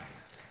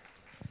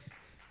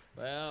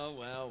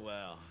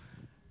Well.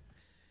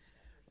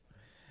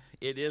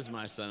 It is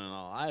my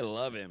son-in-law. I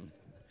love him.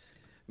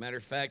 Matter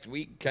of fact,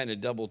 we kind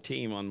of double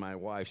team on my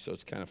wife, so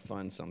it's kind of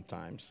fun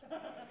sometimes.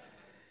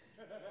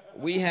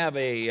 We have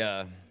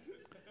a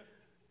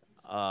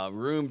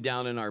room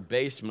down in our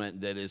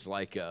basement that is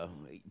like a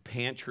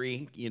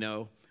pantry,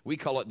 We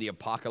call it the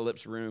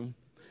apocalypse room.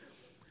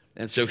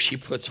 And so she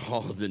puts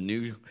all of the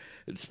new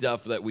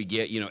stuff that we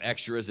get,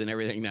 extras and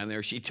everything down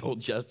there. She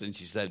told Justin,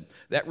 she said,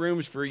 that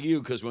room's for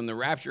you because when the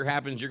rapture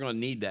happens, you're going to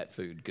need that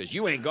food because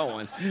you ain't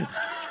going.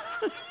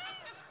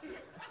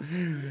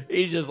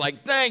 He's just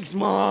like, thanks,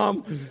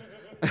 Mom.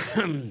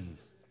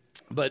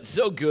 But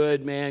so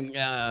good, man.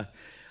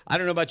 I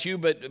don't know about you,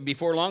 but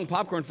before long,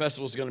 Popcorn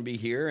Festival is going to be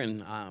here,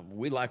 and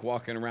we like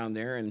walking around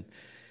there and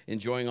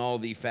enjoying all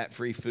the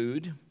fat-free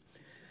food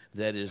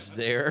that is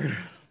there.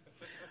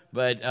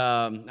 But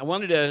I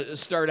wanted to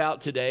start out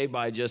today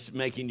by just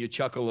making you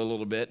chuckle a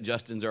little bit.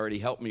 Justin's already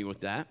helped me with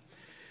that.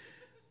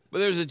 But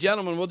there's a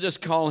gentleman, we'll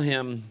just call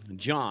him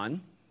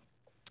John,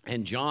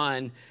 and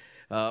John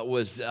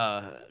was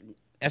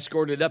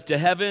escorted up to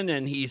heaven,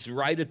 and he's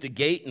right at the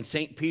gate, and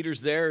St.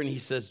 Peter's there, and he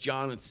says,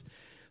 John, it's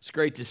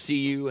great to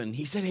see you. And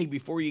he said, hey,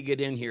 before you get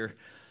in here,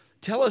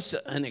 tell us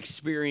an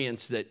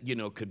experience that,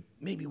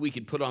 maybe we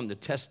could put on the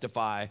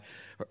testify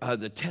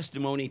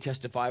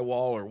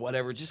wall or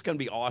whatever. It's just going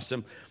to be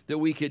awesome that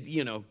we could,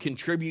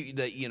 contribute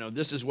that,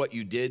 this is what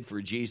you did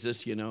for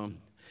Jesus,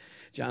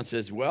 John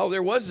says, well,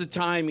 there was a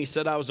time, he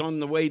said, I was on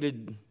the way to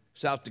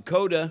South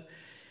Dakota,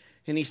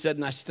 and he said,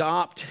 and I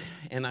stopped,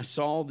 and I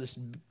saw this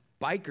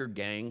biker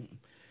gang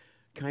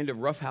kind of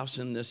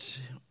roughhousing this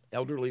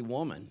elderly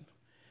woman.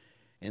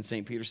 And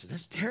St. Peter said,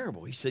 that's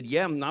terrible. He said,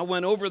 yeah, and I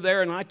went over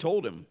there and I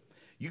told him,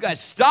 you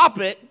guys stop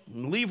it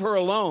and leave her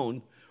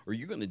alone or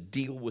you're going to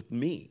deal with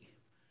me.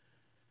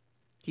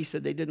 He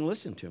said, they didn't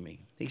listen to me.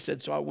 He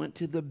said, so I went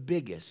to the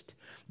biggest,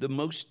 the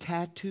most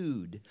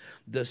tattooed,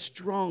 the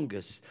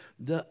strongest,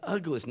 the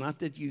ugliest. Not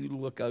that you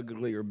look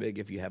ugly or big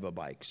if you have a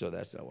bike, so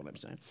that's not what I'm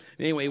saying.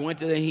 Anyway, he went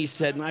to he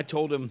said, and I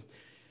told him,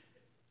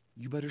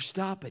 you better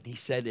stop it. He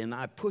said, and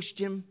I pushed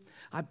him,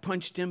 I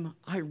punched him,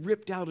 I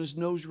ripped out his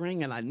nose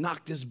ring, and I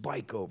knocked his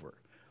bike over.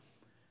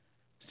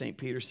 St.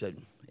 Peter said,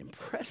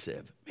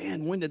 impressive.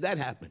 Man, when did that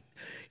happen?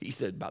 He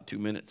said, about 2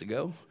 minutes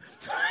ago.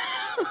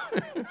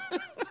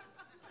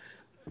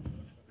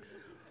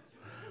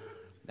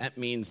 That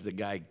means the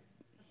guy.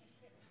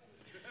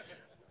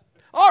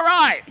 All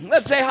right,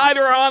 let's say hi to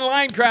our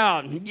online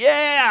crowd.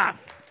 Yeah.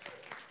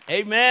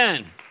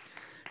 Amen.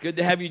 Good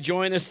to have you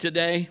join us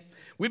today.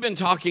 We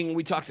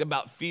talked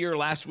about fear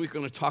last week.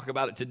 We're going to talk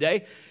about it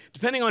today.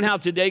 Depending on how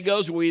today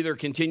goes, we'll either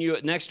continue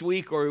it next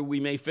week or we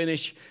may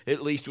finish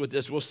at least with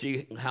this. We'll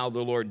see how the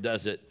Lord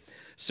does it.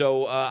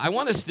 So I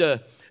want us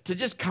to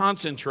just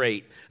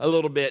concentrate a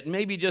little bit.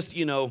 Maybe just,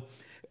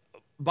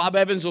 Bob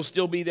Evans will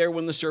still be there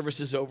when the service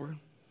is over.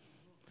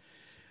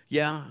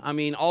 Yeah,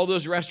 all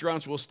those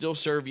restaurants will still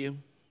serve you.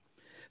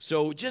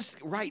 So just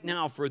right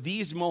now for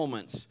these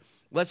moments,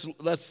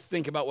 let's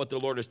think about what the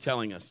Lord is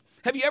telling us.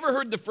 Have you ever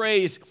heard the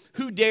phrase,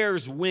 who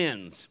dares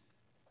wins?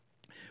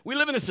 We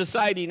live in a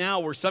society now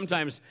where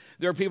sometimes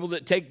there are people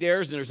that take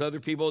dares and there's other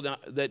people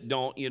that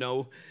don't,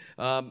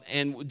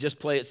 and just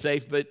play it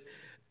safe. But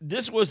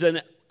this was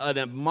a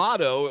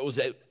motto. It was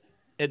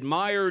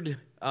admired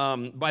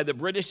by the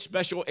British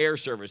Special Air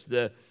Service,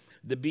 the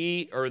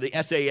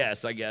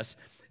SAS, I guess.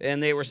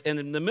 And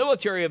the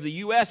military of the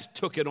U.S.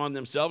 took it on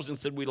themselves and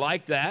said, we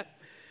like that.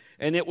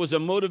 And it was a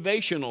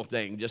motivational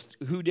thing, just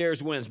who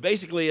dares wins.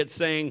 Basically, it's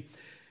saying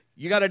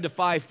you got to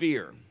defy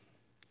fear.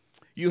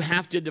 You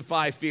have to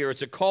defy fear.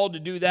 It's a call to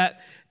do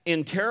that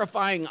in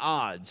terrifying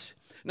odds.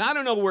 Now, I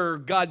don't know where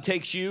God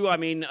takes you.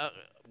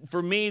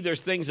 For me,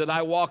 there's things that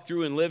I walk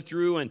through and live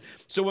through. And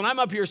so when I'm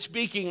up here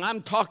speaking,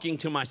 I'm talking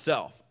to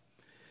myself.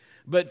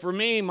 But for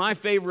me, my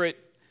favorite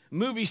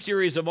movie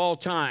series of all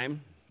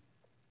time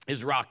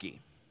is Rocky.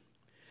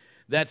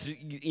 That's,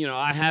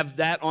 I have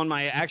that on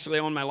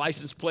my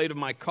license plate of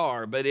my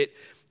car, but it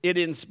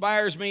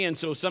inspires me, and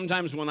so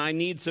sometimes when I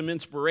need some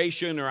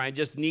inspiration or I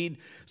just need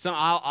some,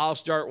 I'll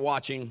start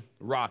watching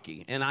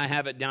Rocky, and I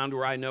have it down to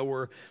where I know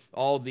where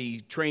all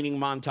the training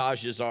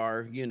montages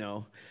are,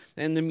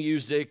 and the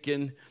music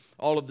and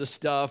all of the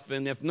stuff,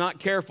 and if not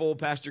careful,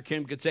 Pastor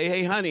Kim could say,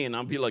 hey, honey, and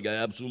I'll be like,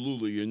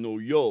 absolutely,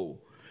 yo.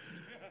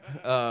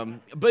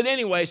 But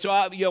anyway,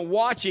 so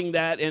watching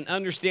that and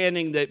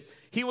understanding that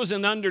he was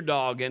an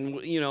underdog,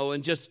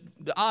 and just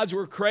the odds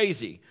were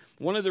crazy.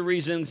 One of the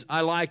reasons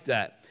I like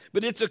that.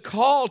 But it's a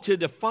call to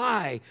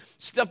defy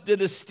stuff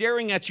that is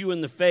staring at you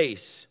in the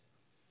face.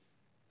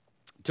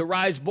 To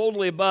rise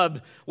boldly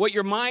above what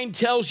your mind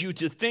tells you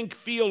to think,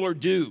 feel, or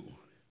do.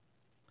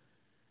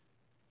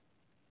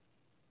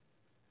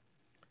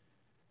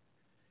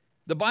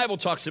 The Bible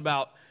talks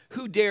about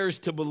who dares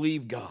to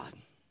believe God.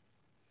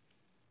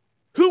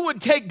 Who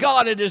would take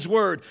God at his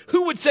word?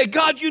 Who would say,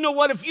 God, you know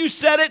what? If you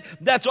said it,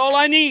 that's all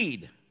I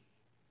need.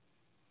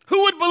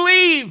 Who would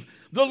believe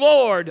the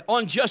Lord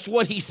on just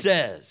what he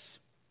says?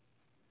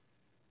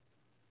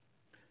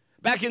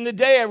 Back in the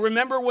day, I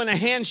remember when a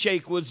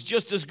handshake was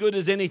just as good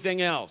as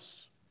anything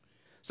else.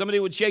 Somebody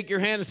would shake your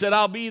hand and said,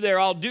 I'll be there,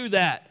 I'll do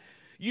that.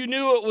 You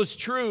knew it was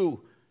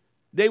true.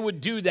 They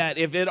would do that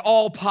if at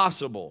all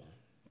possible.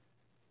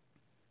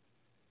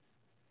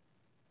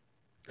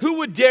 Who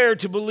would dare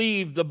to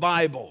believe the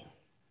Bible?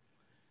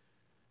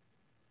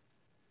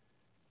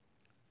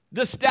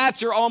 The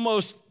stats are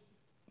almost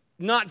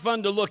not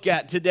fun to look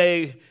at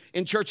today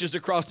in churches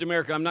across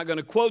America. I'm not going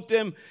to quote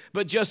them,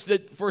 but just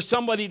that for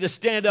somebody to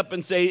stand up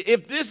and say,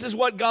 if this is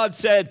what God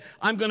said,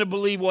 I'm going to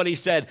believe what he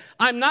said.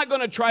 I'm not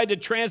going to try to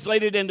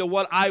translate it into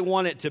what I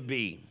want it to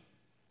be.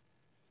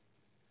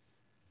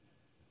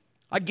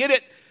 I get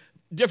it,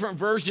 different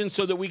versions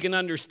so that we can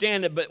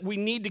understand it, but we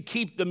need to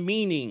keep the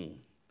meaning,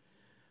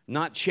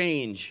 not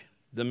change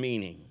the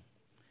meaning.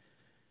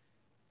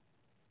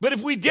 But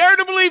if we dare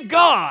to believe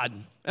God,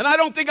 and I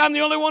don't think I'm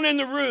the only one in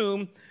the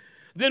room,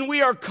 then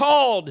we are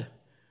called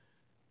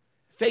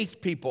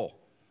faith people.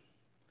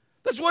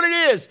 That's what it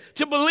is,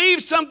 to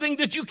believe something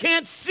that you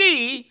can't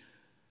see,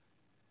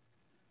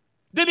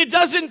 that it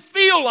doesn't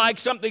feel like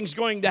something's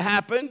going to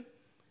happen,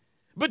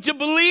 but to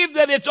believe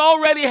that it's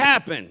already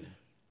happened.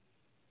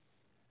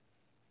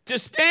 To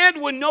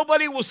stand when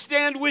nobody will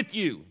stand with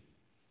you.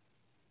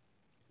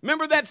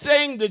 Remember that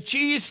saying, the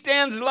cheese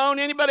stands alone?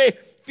 Anybody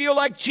feel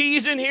like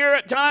cheese in here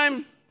at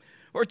time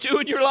or two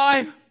in your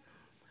life?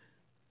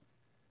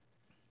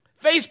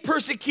 Face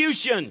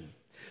persecution.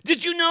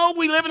 Did you know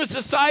we live in a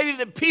society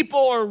that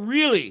people are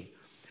really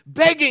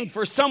begging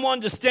for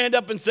someone to stand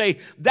up and say,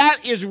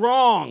 that is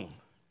wrong?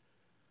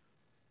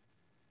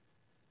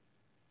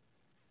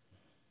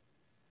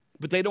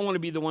 But they don't want to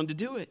be the one to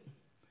do it,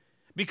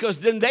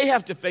 because then they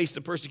have to face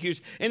the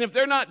persecution. And if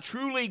they're not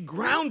truly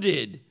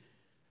grounded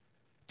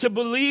to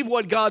believe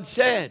what God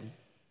said,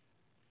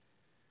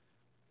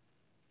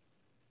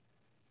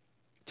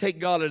 take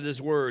God at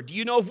his word. Do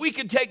you know if we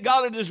could take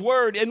God at his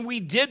word and we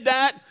did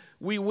that,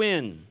 we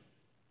win.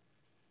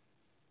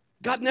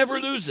 God never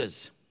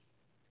loses.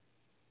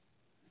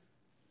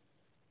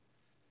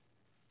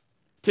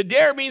 To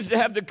dare means to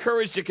have the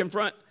courage to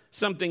confront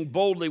something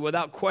boldly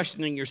without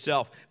questioning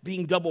yourself,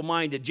 being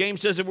double-minded.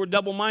 James says if we're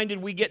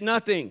double-minded, we get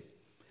nothing.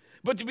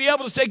 But to be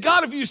able to say,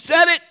 God, if you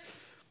said it,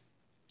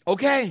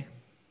 okay.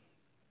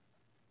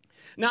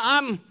 Now,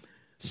 I'm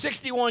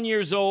 61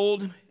 years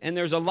old, and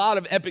there's a lot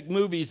of epic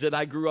movies that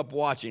I grew up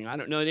watching. I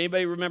don't know,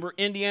 anybody remember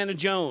Indiana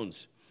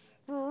Jones?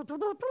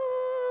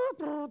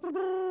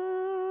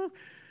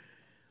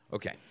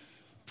 Okay.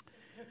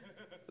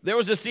 There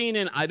was a scene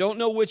in, I don't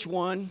know which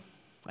one.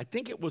 I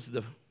think it was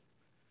the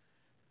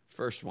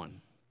first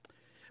one.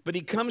 But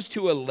he comes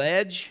to a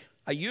ledge.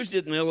 I used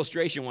it in an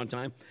illustration one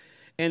time.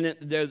 And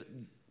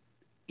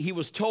he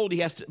was told he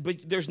has to, but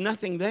there's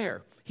nothing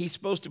there. He's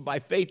supposed to, by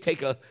faith,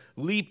 take a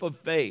leap of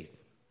faith.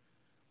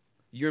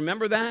 You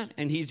remember that?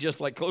 And he's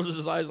just like, closes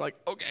his eyes like,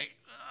 okay.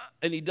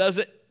 And he does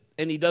it,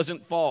 and he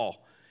doesn't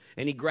fall.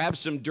 And he grabs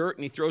some dirt,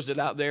 and he throws it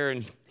out there,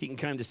 and he can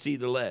kind of see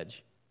the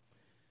ledge.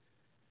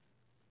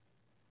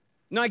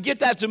 Now, I get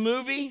that's a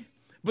movie,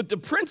 but the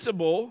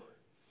principle,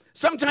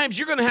 sometimes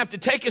you're going to have to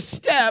take a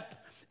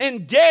step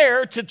and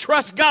dare to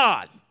trust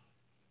God.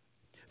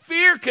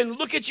 Fear can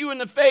look at you in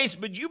the face,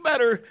 but you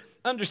better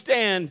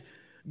understand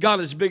God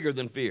is bigger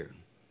than fear.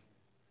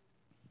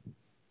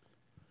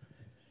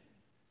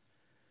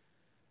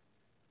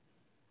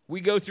 We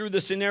go through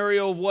the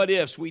scenario of what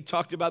ifs. We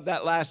talked about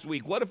that last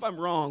week. What if I'm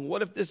wrong?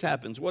 What if this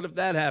happens? What if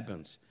that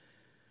happens?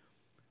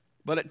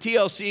 But at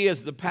TLC,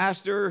 as the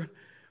pastor,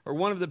 or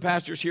one of the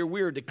pastors here,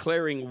 we are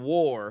declaring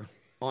war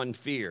on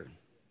fear.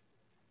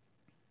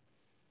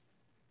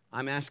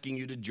 I'm asking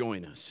you to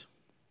join us.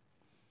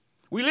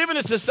 We live in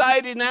a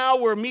society now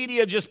where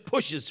media just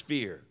pushes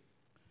fear.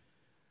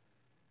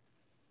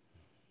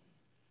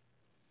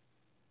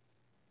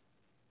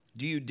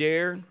 Do you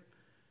dare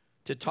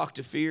to talk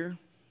to fear?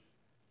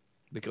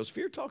 Because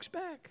fear talks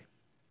back.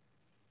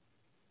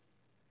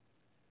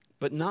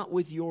 But not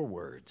with your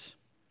words,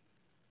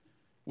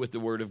 with the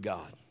word of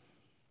God.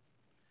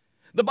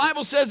 The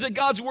Bible says that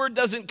God's word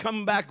doesn't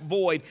come back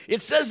void.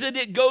 It says that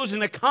it goes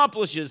and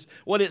accomplishes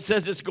what it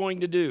says it's going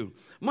to do.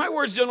 My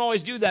words don't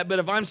always do that, but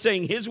if I'm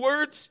saying his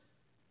words,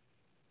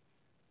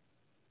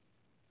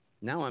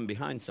 now I'm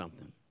behind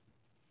something.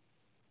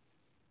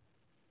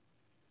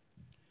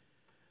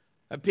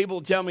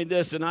 People tell me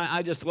this, and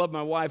I just love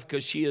my wife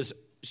because she's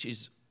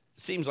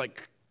seems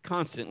like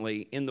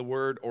constantly in the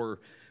word or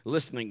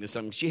listening to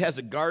something. She has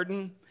a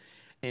garden,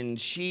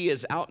 and she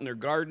is out in her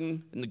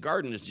garden, and the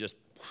garden is just,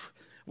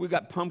 we've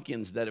got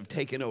pumpkins that have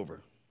taken over.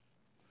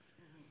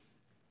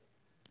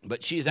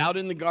 But she's out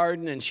in the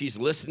garden, and she's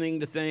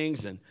listening to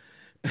things, and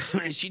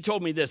she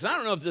told me this. I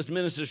don't know if this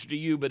ministers to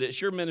you, but it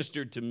sure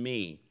ministered to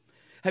me.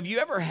 Have you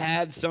ever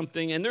had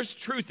something, and there's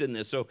truth in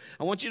this, so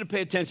I want you to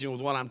pay attention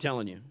with what I'm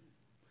telling you.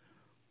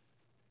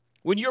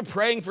 When you're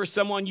praying for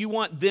someone, you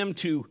want them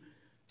to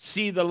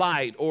see the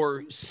light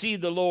or see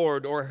the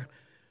Lord or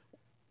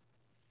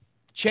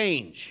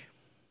change.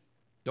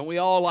 Don't we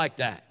all like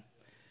that?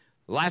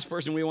 The last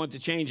person we want to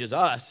change is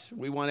us.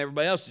 We want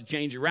everybody else to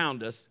change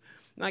around us.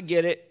 And I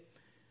get it.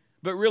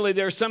 But really,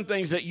 there are some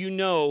things that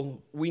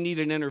we need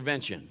an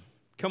intervention.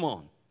 Come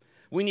on.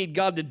 We need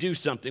God to do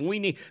something.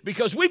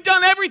 Because we've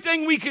done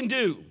everything we can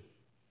do.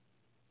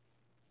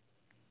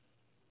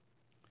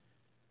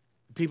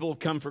 People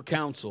come for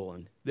counsel,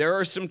 and there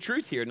are some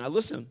truth here. Now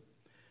listen.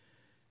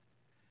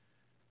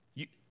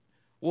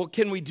 Well,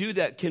 can we do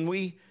that?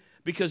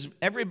 Because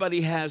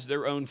everybody has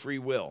their own free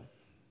will.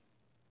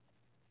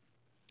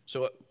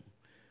 So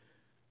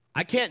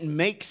I can't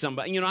make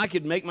somebody, I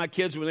could make my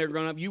kids when they're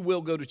growing up, you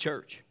will go to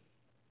church.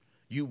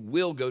 You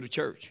will go to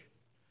church.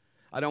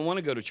 I don't want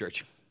to go to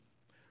church.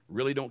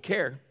 Really don't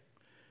care.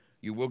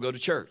 You will go to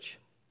church.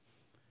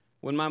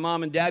 When my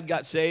mom and dad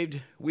got saved,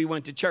 we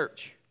went to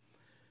church.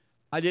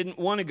 I didn't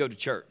want to go to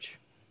church.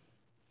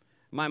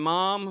 My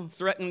mom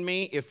threatened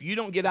me, if you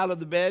don't get out of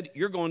the bed,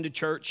 you're going to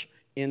church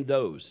in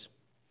those.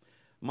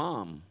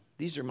 Mom,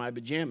 these are my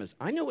pajamas.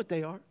 I know what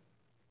they are.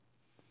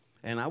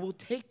 And I will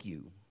take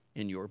you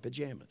in your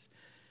pajamas.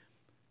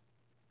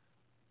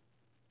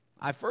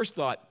 I first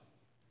thought,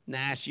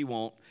 nah, she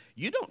won't.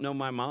 You don't know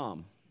my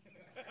mom.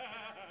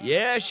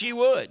 Yeah, she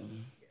would.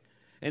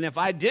 And if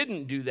I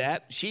didn't do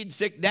that, she'd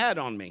sick dad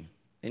on me.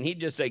 And he'd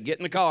just say, get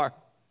in the car.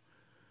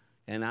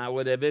 And I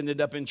would have ended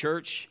up in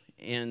church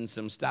in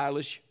some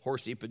stylish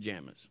horsey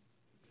pajamas.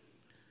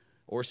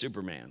 Or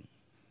Superman.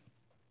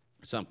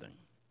 Something.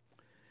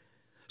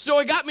 So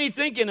it got me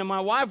thinking, and my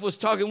wife was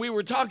talking, we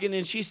were talking,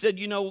 and she said,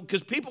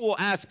 because people will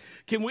ask,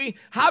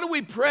 how do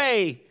we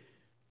pray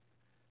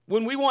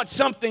when we want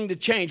something to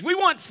change? We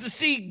want to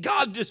see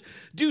God just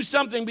do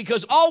something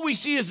because all we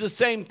see is the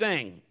same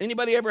thing.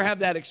 Anybody ever have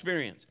that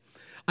experience?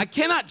 I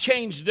cannot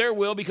change their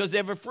will because they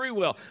have a free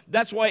will.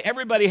 That's why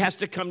everybody has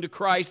to come to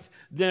Christ,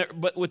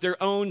 but with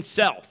their own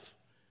self.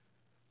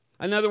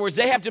 In other words,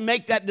 they have to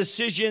make that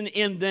decision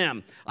in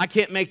them. I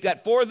can't make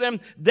that for them.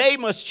 They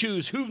must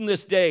choose whom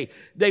this day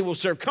they will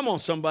serve. Come on,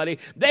 somebody.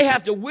 They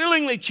have to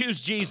willingly choose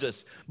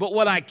Jesus. But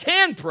what I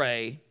can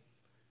pray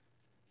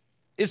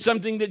is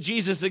something that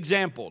Jesus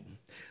exampled.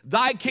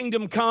 Thy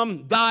kingdom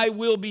come, thy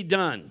will be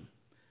done.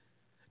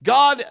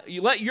 God,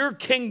 let your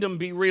kingdom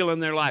be real in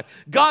their life.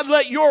 God,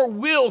 let your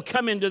will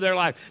come into their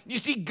life. You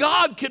see,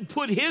 God could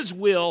put his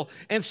will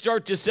and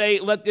start to say,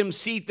 let them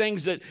see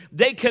things that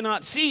they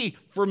cannot see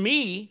for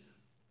me.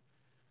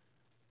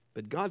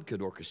 But God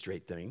could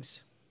orchestrate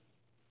things.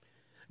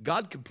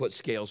 God could put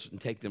scales and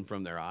take them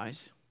from their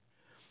eyes.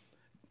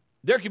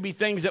 There could be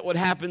things that would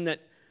happen that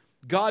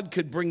God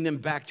could bring them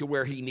back to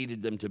where he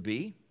needed them to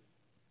be.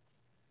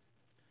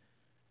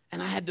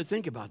 And I had to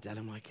think about that.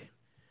 I'm like,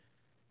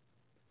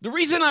 the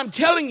reason I'm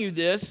telling you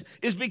this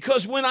is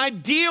because when I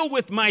deal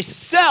with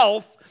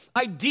myself,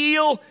 I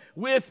deal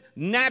with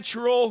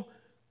natural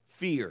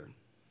fear.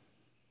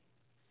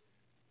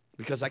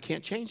 Because I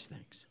can't change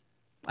things.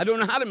 I don't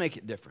know how to make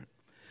it different.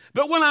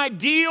 But when I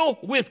deal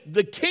with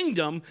the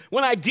kingdom,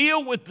 when I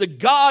deal with the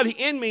God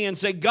in me and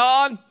say,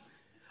 God,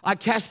 I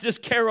cast this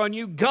care on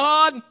you.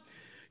 God,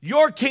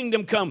 your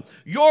kingdom come.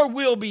 Your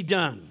will be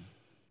done.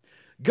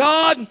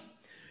 God,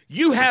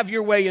 you have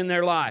your way in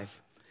their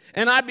life.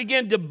 And I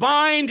begin to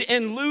bind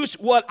and loose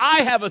what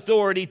I have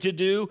authority to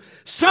do,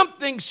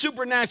 something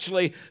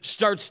supernaturally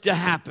starts to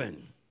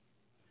happen.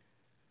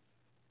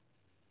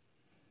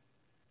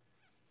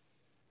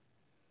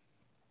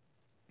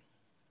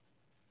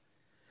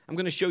 I'm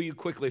going to show you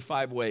quickly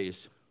 5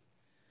 ways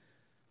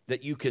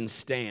that you can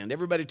stand.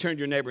 Everybody turn to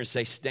your neighbor and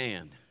say,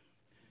 stand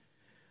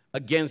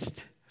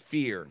against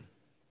fear.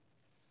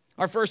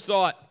 Our first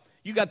thought,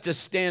 you got to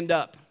stand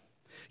up.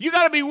 You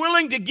got to be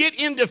willing to get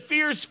into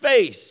fear's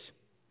face.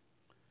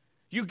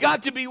 You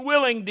got to be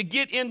willing to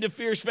get into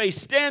fear's face.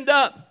 Stand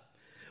up.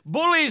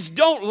 Bullies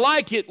don't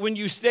like it when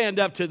you stand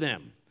up to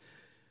them.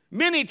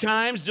 Many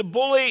times the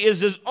bully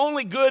is as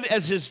only good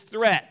as his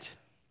threat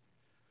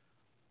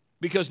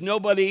because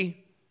nobody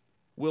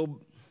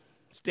will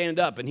stand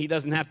up and he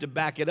doesn't have to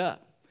back it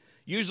up.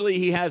 Usually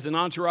he has an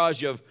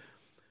entourage of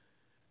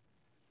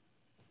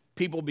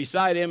people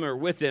beside him or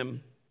with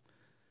him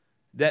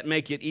that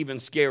make it even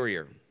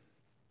scarier.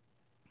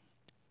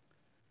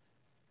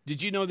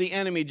 Did you know the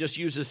enemy just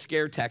uses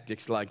scare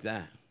tactics like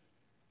that?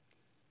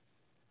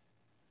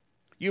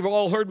 You've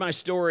all heard my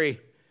story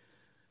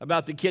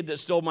about the kid that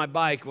stole my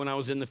bike when I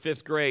was in the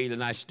 5th grade,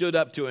 and I stood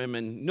up to him,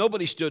 and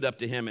nobody stood up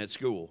to him at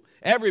school.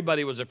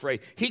 Everybody was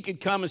afraid. He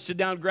could come and sit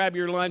down, grab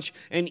your lunch,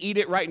 and eat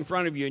it right in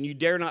front of you, and you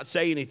dare not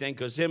say anything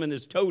because him and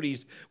his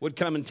toadies would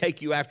come and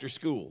take you after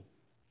school.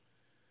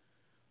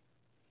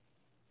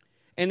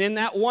 And in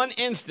that one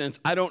instance,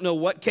 I don't know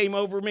what came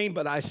over me,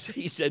 but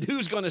he said,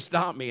 who's going to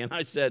stop me? And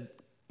I said,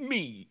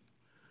 me.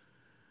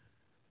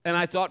 And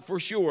I thought for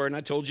sure, and I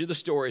told you the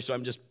story, so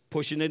I'm just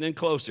pushing it in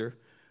closer.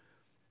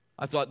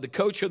 I thought the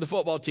coach of the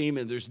football team,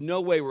 and there's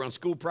no way we're on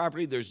school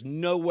property, there's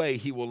no way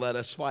he will let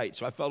us fight.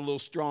 So I felt a little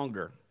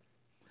stronger.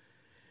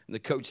 And the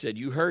coach said,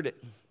 you heard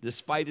it. This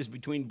fight is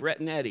between Brett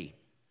and Eddie.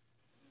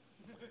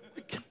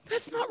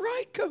 That's not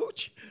right,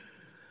 coach.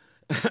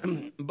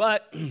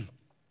 But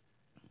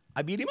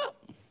I beat him up.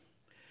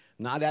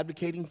 Not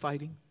advocating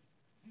fighting.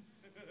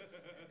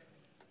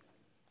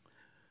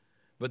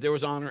 But there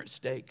was honor at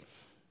stake.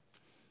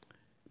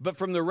 But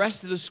from the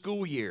rest of the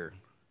school year,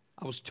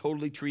 I was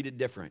totally treated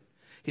different.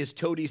 His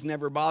toadies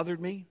never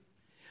bothered me.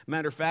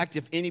 Matter of fact,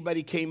 if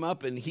anybody came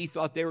up and he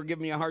thought they were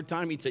giving me a hard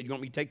time, he'd say, you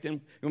want me to take them? You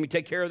want me to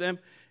take care of them?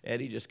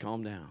 Eddie, just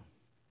calm down.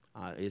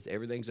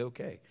 Everything's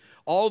okay.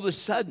 All of a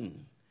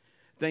sudden,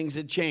 things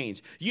had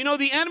changed. You know,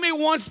 the enemy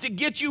wants to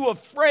get you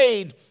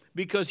afraid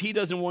because he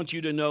doesn't want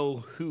you to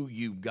know who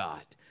you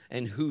got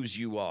and whose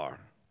you are.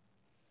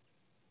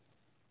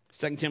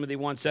 2 Timothy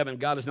 1:7,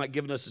 God has not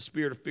given us a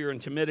spirit of fear and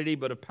timidity,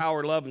 but of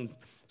power, love, and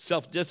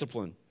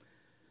self-discipline.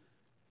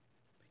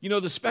 You know,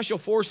 the special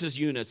forces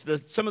units,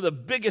 some of the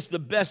biggest, the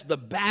best, the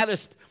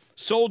baddest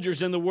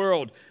soldiers in the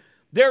world,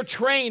 they're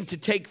trained to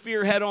take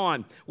fear head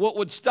on. What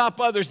would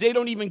stop others, they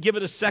don't even give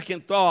it a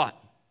second thought.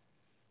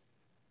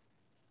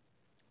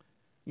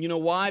 You know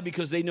why?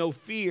 Because they know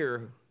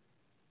fear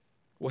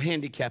will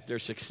handicap their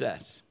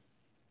success.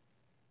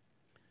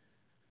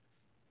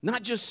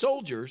 Not just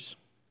soldiers,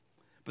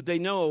 but they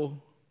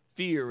know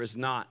fear is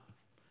not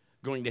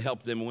going to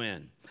help them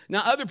win.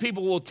 Now, other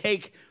people will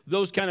take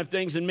those kind of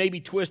things and maybe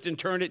twist and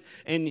turn it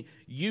and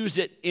use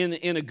it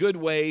in a good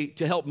way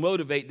to help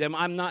motivate them.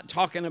 I'm not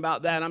talking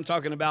about that. I'm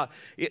talking about,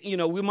 you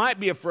know, we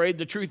might be afraid.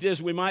 The truth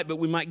is we might, but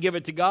we might give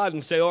it to God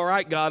and say, all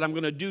right, God, I'm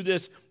going to do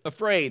this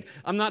afraid.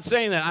 I'm not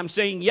saying that. I'm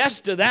saying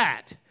yes to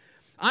that.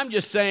 I'm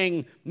just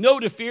saying no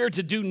to fear,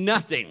 to do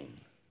nothing.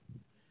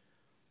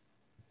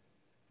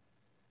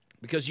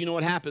 Because you know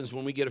what happens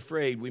when we get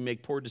afraid? We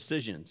make poor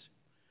decisions.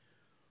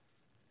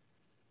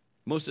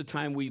 Most of the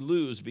time we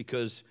lose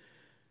because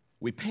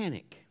we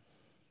panic.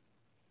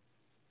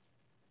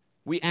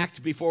 We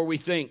act before we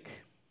think.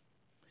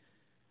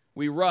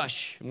 We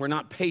rush, and we're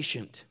not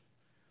patient.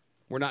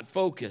 We're not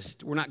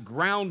focused. We're not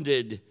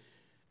grounded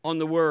on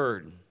the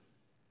Word.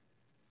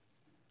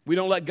 We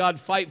don't let God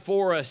fight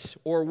for us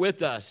or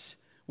with us.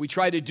 We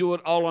try to do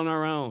it all on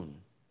our own.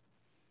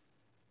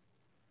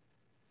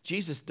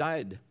 Jesus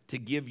died to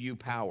give you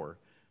power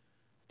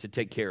to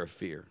take care of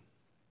fear.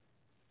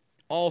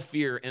 All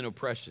fear and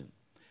oppression.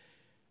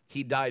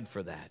 He died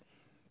for that.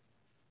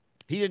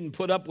 He didn't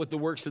put up with the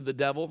works of the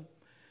devil.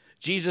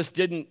 Jesus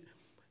didn't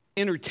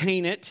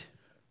entertain it.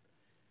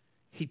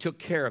 He took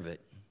care of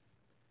it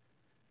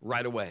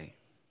right away.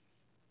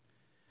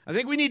 I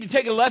think we need to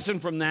take a lesson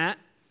from that,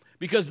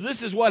 because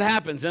this is what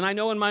happens. And I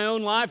know in my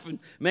own life, and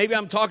maybe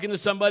I'm talking to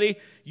somebody,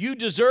 you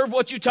deserve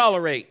what you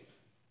tolerate.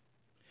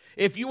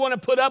 If you want to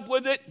put up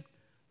with it,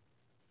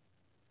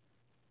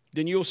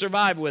 then you'll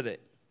survive with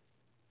it.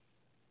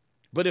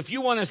 But if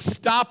you want to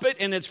stop it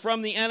and it's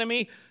from the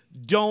enemy,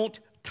 don't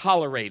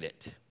tolerate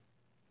it.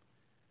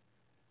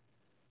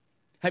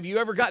 Have you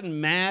ever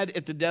gotten mad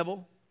at the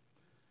devil?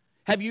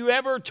 Have you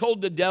ever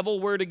told the devil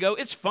where to go?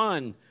 It's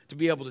fun to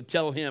be able to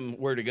tell him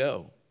where to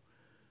go.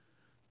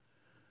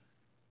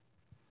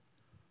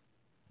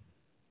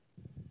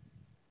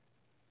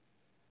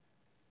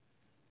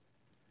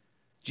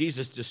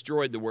 Jesus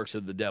destroyed the works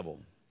of the devil.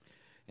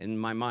 In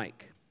my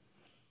mic.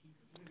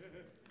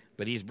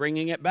 But he's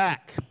bringing it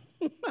back.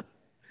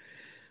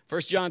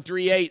 1 John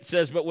 3:8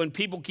 says, but when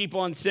people keep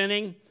on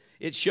sinning,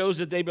 it shows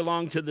that they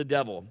belong to the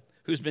devil,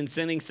 who's been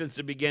sinning since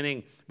the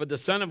beginning. But the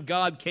Son of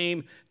God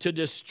came to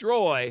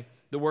destroy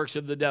the works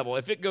of the devil.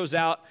 If it goes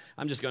out,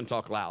 I'm just going to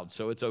talk loud,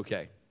 so it's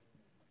okay.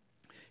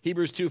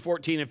 Hebrews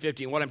 2:14 and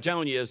 15. What I'm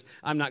telling you is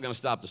I'm not going to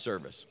stop the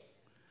service.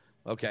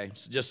 Okay,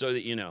 so just so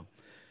that you know.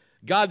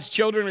 God's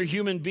children are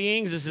human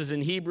beings. This is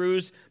in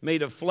Hebrews,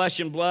 made of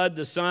flesh and blood.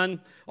 The Son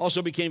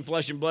also became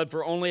flesh and blood,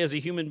 for only as a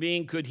human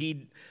being could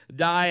he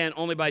die, and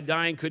only by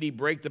dying could he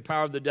break the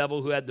power of the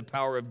devil, who had the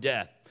power of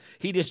death.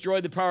 He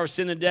destroyed the power of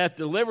sin and death,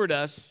 delivered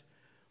us,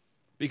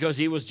 because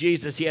he was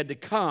Jesus. He had to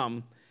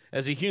come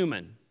as a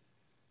human.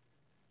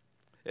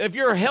 If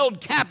you're held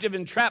captive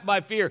and trapped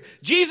by fear,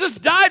 Jesus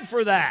died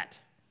for that.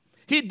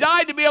 He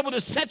died to be able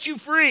to set you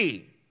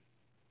free.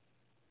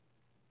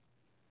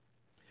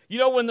 You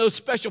know, when those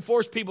special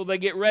force people, they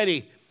get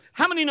ready,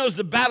 how many knows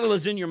the battle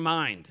is in your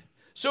mind?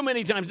 So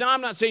many times. Now,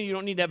 I'm not saying you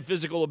don't need to have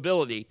physical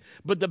ability,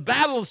 but the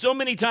battle so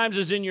many times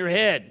is in your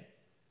head.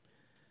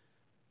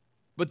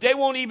 But they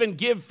won't even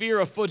give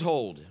fear a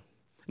foothold.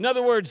 In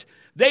other words,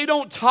 they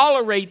don't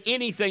tolerate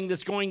anything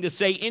that's going to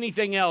say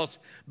anything else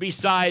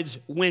besides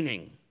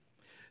winning,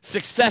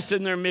 success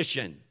in their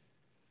mission.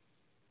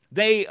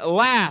 They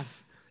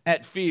laugh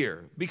at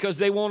fear because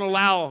they won't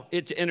allow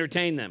it to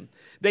entertain them.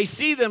 They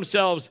see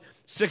themselves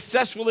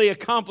successfully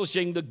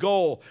accomplishing the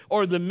goal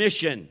or the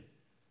mission.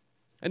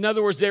 In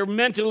other words, they're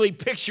mentally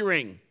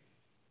picturing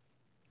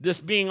this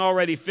being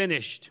already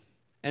finished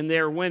and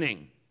they're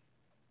winning.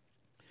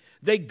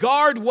 They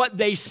guard what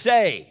they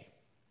say,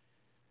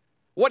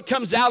 what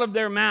comes out of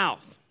their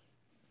mouth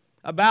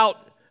about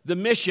the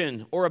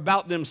mission or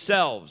about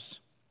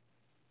themselves.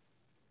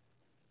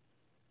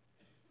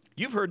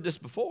 You've heard this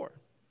before,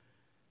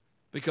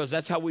 because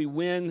that's how we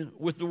win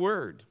with the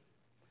word.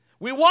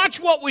 We watch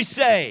what we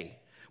say.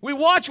 We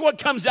watch what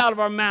comes out of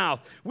our mouth.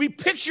 We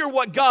picture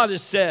what God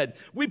has said.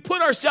 We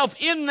put ourselves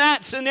in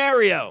that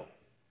scenario.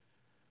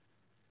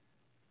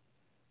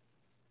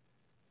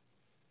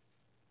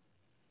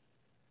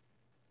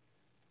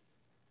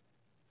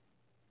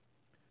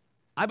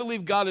 I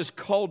believe God has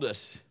called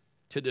us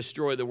to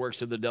destroy the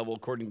works of the devil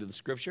according to the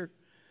Scripture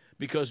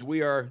because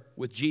we are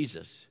with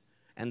Jesus,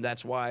 and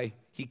that's why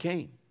he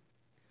came.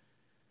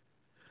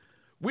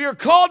 We are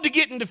called to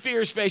get into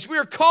fear's face. We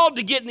are called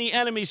to get in the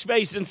enemy's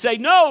face and say,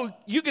 no,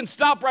 you can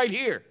stop right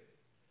here.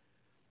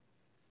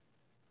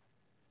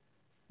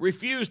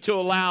 Refuse to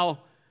allow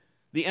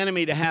the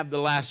enemy to have the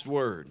last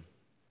word.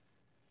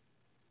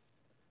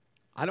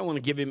 I don't want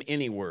to give him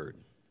any word.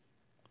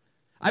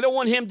 I don't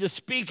want him to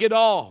speak at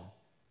all.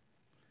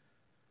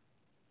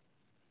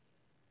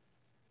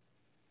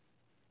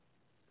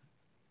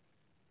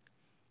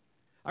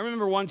 I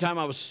remember one time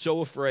I was so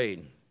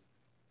afraid.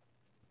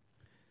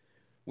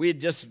 We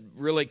had just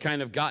really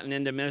kind of gotten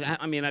into ministry.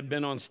 I mean, I'd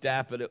been on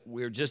staff, but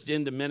we were just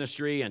into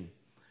ministry, and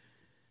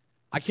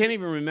I can't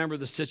even remember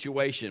the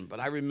situation,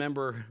 but I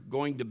remember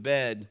going to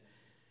bed,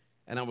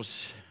 and I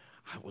was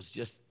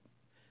just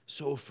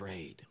so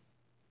afraid.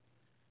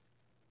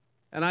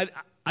 And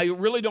I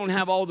really don't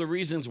have all the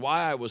reasons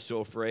why I was so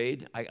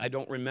afraid. I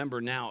don't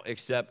remember now,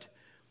 except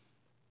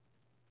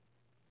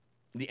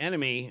the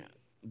enemy.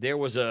 There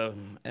was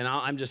and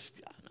I'm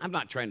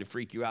not trying to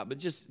freak you out, but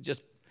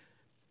just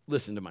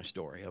listen to my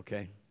story,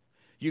 okay?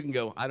 You can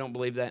go, I don't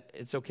believe that.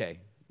 It's okay.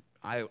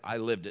 I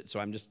lived it, so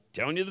I'm just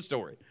telling you the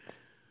story.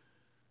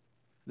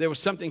 There was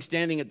something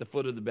standing at the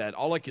foot of the bed.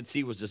 All I could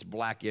see was this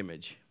black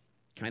image,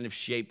 kind of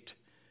shaped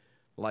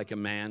like a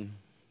man.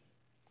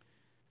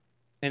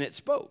 And it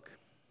spoke.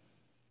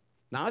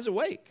 Now, I was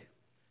awake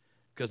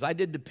because I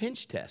did the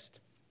pinch test.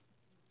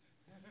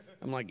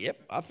 I'm like,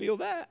 yep, I feel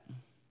that.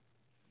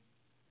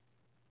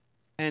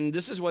 And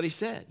this is what he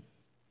said.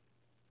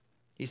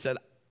 He said,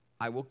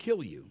 I will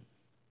kill you.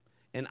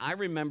 And I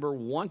remember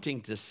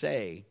wanting to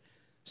say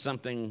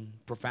something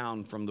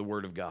profound from the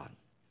Word of God.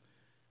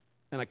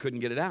 And I couldn't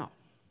get it out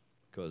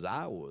because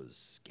I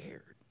was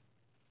scared.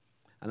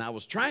 And I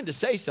was trying to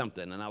say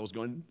something, and I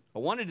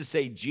wanted to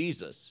say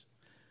Jesus.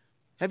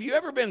 Have you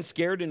ever been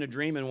scared in a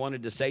dream and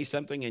wanted to say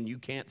something and you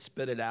can't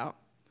spit it out?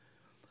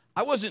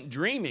 I wasn't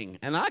dreaming,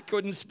 and I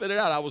couldn't spit it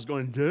out. I was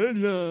going,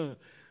 no.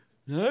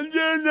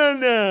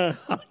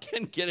 I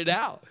couldn't get it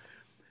out.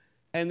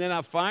 And then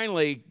I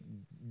finally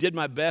did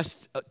my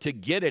best to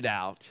get it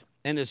out.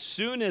 And as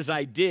soon as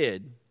I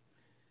did,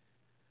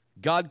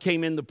 God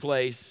came into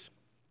place.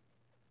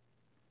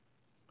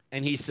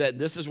 And he said,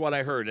 this is what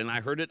I heard. And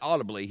I heard it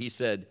audibly. He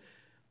said,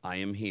 I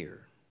am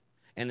here.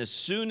 And as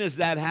soon as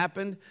that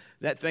happened,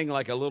 that thing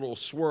like a little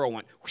swirl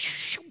went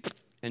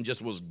and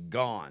just was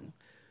gone.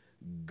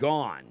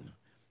 Gone.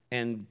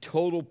 And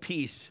total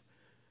peace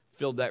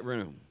filled that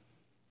room.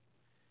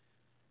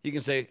 You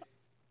can say,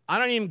 I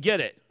don't even get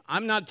it.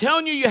 I'm not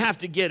telling you have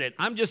to get it.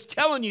 I'm just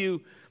telling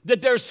you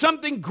that there's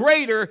something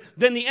greater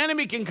than the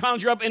enemy can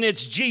conjure up, and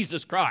it's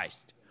Jesus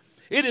Christ.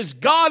 It is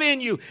God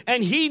in you,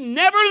 and he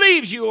never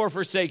leaves you or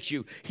forsakes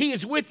you. He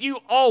is with you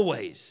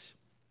always.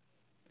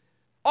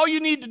 All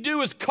you need to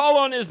do is call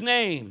on his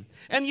name.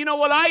 And you know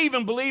what? I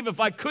even believe if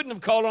I couldn't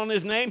have called on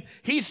his name,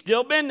 he's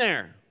still been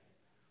there.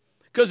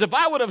 Because if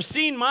I would have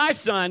seen my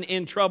son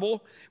in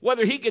trouble,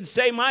 whether he could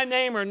say my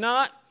name or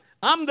not,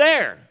 I'm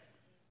there.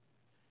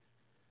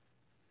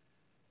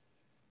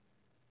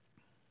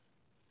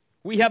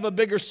 We have a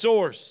bigger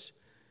source.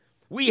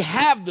 We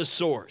have the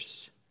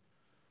source.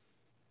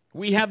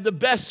 We have the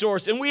best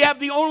source, and we have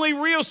the only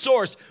real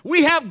source.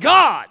 We have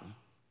God,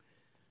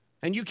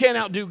 and you can't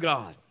outdo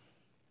God.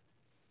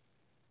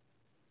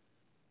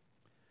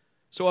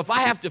 So if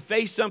I have to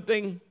face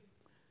something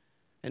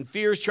and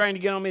fear is trying to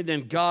get on me,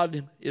 then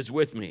God is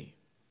with me.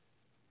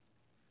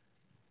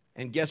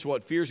 And guess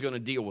what? Fear is going to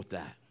deal with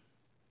that.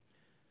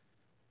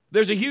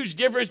 There's a huge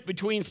difference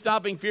between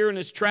stopping fear in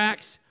its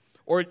tracks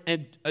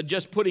and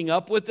just putting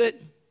up with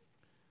it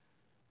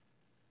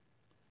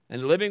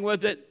and living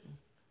with it,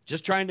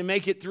 just trying to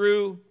make it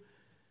through,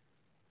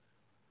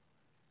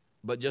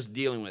 but just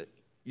dealing with it.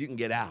 You can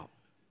get out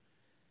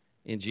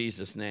in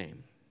Jesus'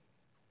 name.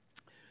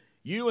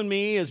 You and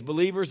me as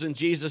believers in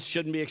Jesus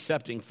shouldn't be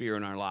accepting fear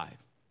in our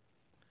life.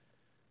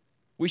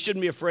 We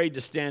shouldn't be afraid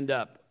to stand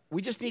up.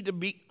 We just need to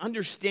be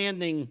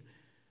understanding,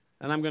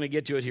 and I'm going to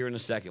get to it here in a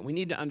second. We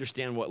need to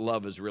understand what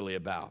love is really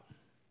about.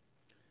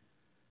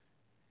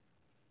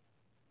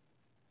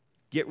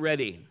 Get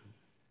ready.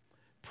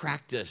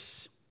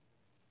 Practice.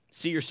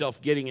 See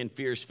yourself getting in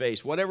fear's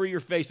face. Whatever you're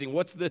facing,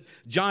 what's the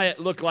giant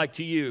look like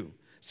to you?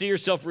 See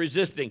yourself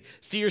resisting.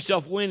 See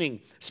yourself winning.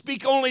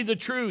 Speak only the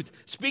truth.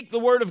 Speak the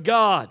word of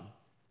God.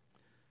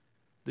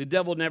 The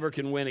devil never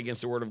can win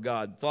against the word of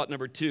God. Thought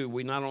number 2,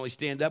 we not only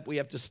stand up, we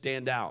have to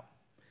stand out.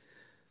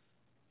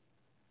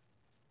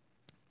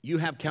 You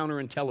have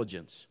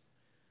counterintelligence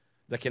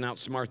that can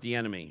outsmart the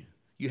enemy.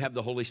 You have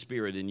the Holy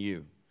Spirit in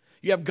you.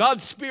 You have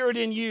God's Spirit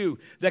in you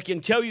that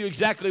can tell you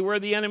exactly where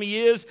the enemy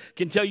is,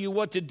 can tell you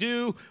what to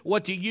do,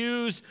 what to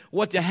use,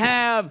 what to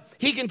have.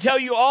 He can tell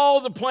you all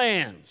the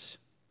plans.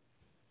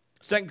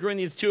 2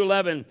 Corinthians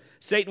 2:11,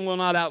 Satan will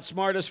not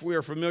outsmart us. We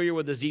are familiar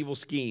with his evil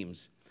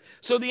schemes.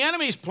 So the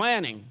enemy's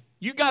planning.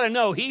 You got to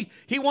know, he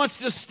wants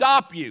to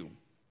stop you.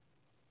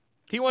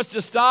 He wants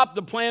to stop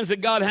the plans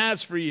that God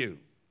has for you.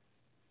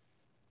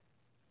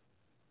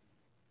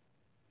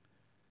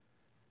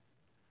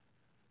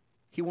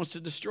 he wants to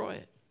destroy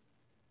it.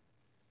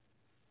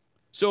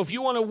 So if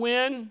you want to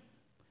win,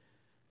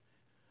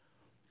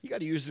 you got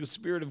to use the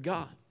Spirit of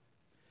God.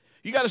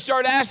 You got to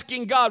start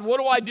asking God, what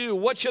do I do?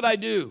 What should I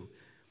do?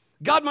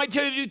 God might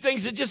tell you to do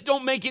things that just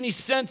don't make any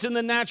sense in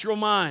the natural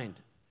mind.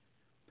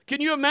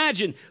 Can you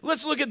imagine?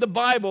 Let's look at the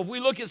Bible. If we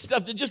look at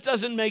stuff that just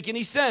doesn't make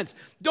any sense,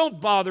 don't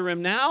bother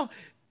him now.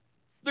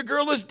 The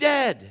girl is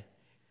dead.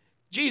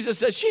 Jesus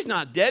says she's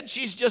not dead.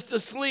 She's just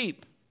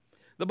asleep.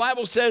 The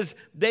Bible says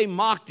they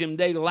mocked him.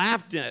 They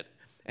laughed at it,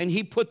 and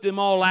he put them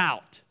all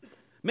out.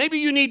 Maybe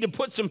you need to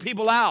put some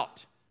people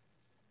out.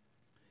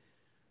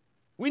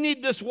 We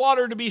need this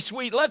water to be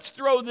sweet. Let's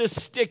throw this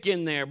stick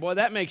in there. Boy,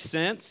 that makes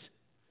sense.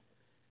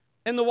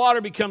 And the water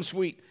becomes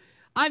sweet.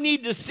 I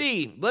need to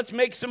see. Let's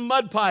make some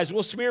mud pies.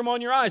 We'll smear them on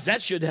your eyes.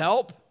 That should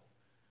help.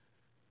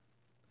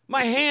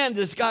 My hand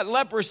has got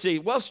leprosy.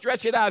 Well,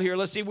 stretch it out here.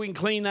 Let's see if we can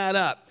clean that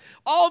up.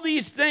 All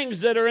these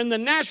things that are in the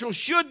natural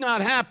should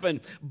not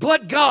happen,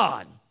 but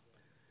God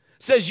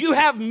says, you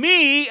have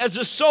me as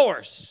a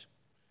source.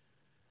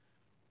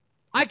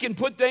 I can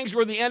put things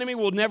where the enemy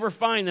will never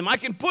find them. I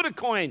can put a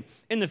coin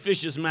in the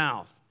fish's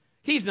mouth.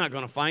 He's not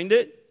going to find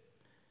it.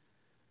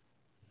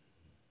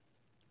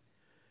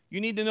 You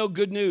need to know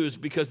good news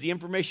because the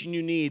information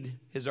you need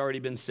has already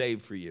been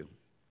saved for you.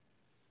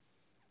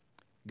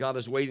 God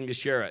is waiting to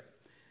share it.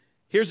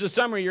 Here's the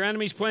summary. Your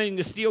enemy's planning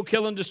to steal,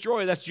 kill, and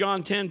destroy. That's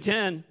John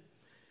 10:10.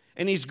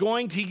 And he's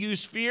going to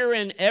use fear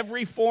in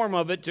every form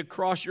of it to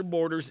cross your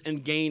borders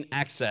and gain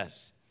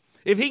access.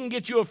 If he can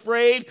get you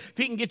afraid, if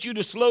he can get you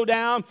to slow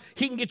down,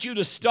 he can get you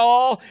to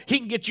stall, he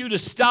can get you to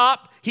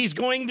stop, he's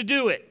going to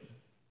do it.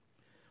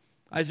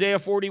 Isaiah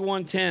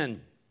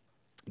 41:10.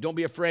 Don't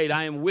be afraid,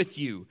 I am with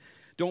you.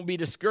 Don't be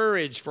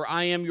discouraged, for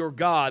I am your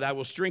God. I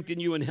will strengthen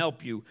you and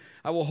help you.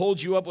 I will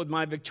hold you up with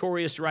my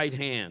victorious right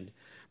hand.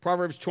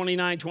 Proverbs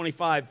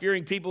 29:25.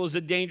 Fearing people is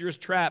a dangerous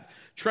trap.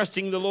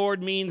 Trusting the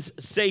Lord means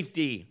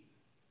safety.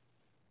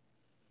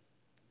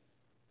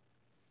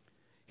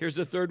 Here's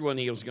the third one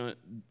he was going to.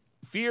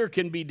 Fear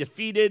can be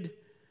defeated,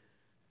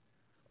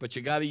 but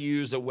you got to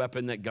use a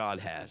weapon that God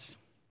has.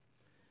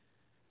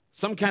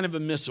 Some kind of a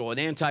missile, an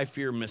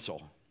anti-fear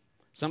missile.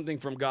 Something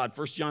from God.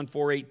 1 John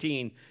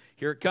 4:18.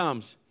 Here it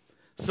comes.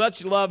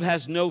 Such love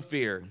has no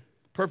fear.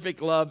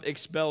 Perfect love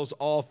expels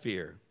all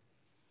fear.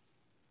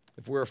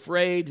 If we're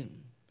afraid,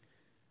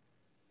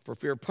 for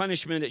fear of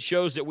punishment, it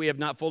shows that we have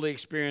not fully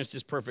experienced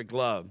his perfect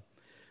love.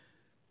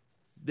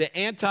 The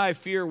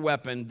anti-fear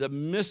weapon, the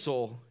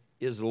missile,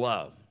 is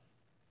love.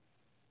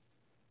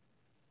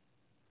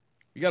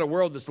 You got a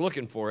world that's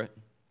looking for it.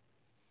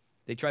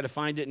 They try to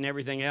find it in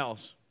everything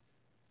else.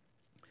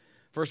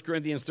 1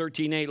 Corinthians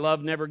 13:8,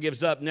 love never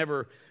gives up,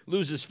 never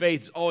loses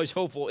faith, is always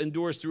hopeful,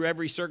 endures through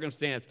every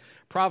circumstance.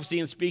 Prophecy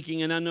and speaking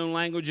in unknown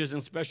languages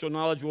and special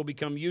knowledge will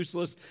become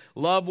useless.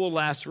 Love will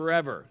last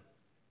forever.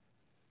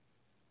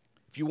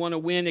 If you want to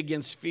win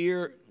against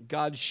fear,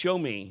 God, show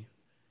me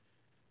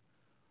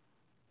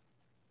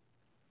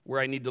where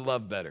I need to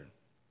love better.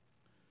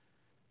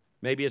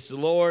 Maybe it's the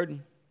Lord.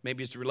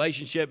 Maybe it's the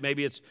relationship.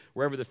 Maybe it's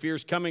wherever the fear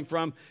is coming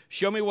from.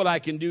 Show me what I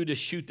can do to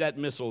shoot that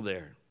missile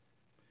there.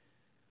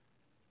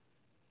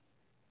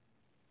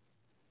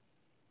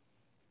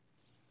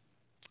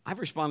 I've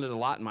responded a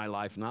lot in my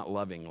life not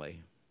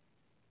lovingly.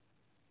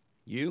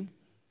 You?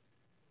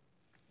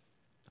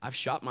 I've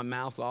shot my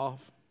mouth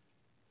off.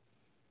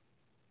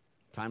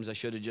 Times I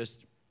should have just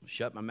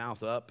shut my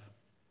mouth up.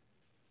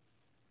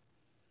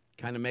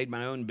 Kind of made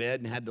my own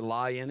bed and had to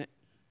lie in it.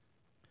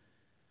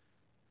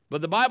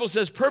 But the Bible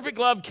says perfect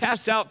love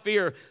casts out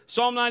fear.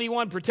 Psalm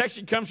 91,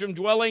 protection comes from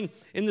dwelling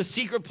in the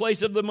secret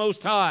place of the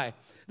Most High.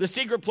 The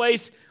secret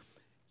place,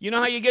 you know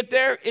how you get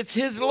there? It's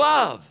his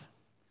love.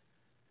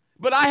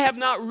 But I have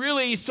not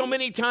really so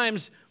many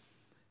times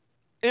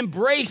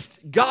embraced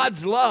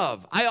God's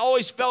love. I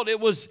always felt it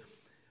was,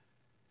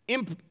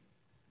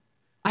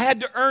 I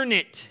had to earn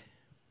it.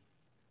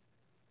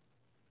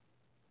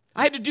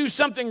 I had to do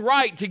something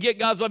right to get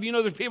God's love. You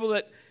know, there's people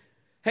that,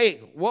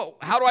 hey, well,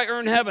 how do I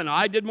earn heaven?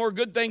 I did more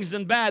good things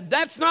than bad.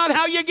 That's not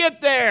how you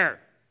get there.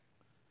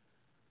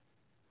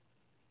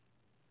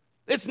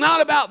 It's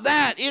not about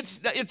that.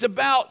 It's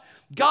about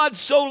God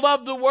so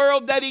loved the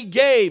world that he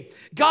gave.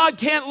 God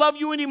can't love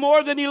you any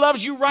more than he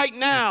loves you right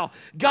now.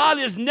 God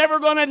is never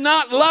going to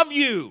not love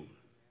you.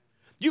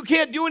 You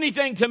can't do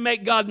anything to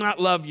make God not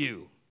love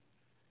you.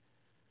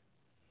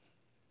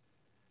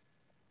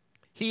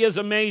 He is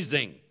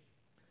amazing.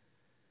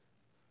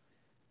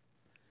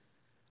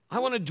 I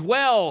want to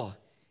dwell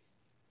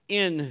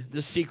in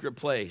the secret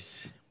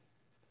place,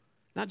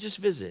 not just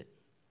visit.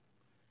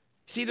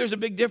 See, there's a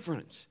big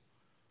difference.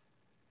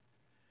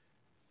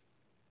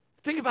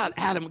 Think about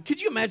Adam.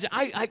 Could you imagine?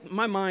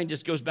 My mind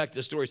just goes back to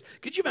the stories.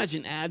 Could you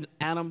imagine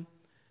Adam?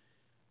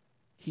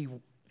 He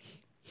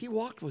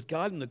walked with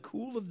God in the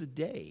cool of the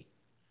day.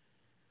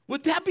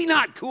 Would that be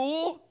not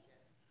cool?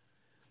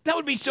 That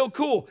would be so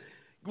cool.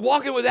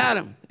 Walking with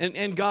Adam.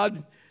 And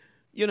God,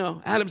 you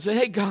know, Adam said,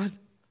 hey, God,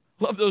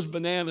 love those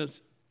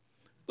bananas.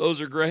 Those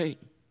are great.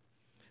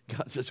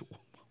 God says,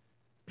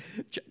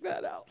 check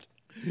that out.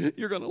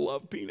 You're going to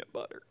love peanut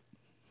butter.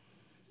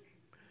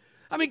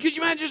 I mean, could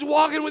you imagine just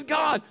walking with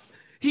God?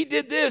 He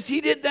did this,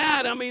 he did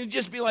that. I mean,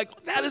 just be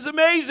like, that is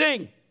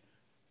amazing.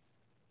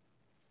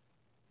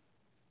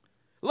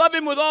 Love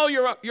him with all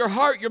your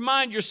heart, your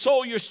mind, your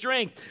soul, your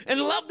strength. And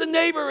love the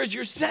neighbor as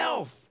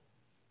yourself.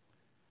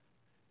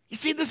 You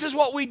see, this is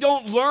what we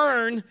don't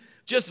learn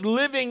just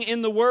living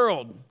in the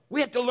world. We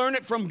have to learn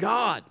it from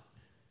God.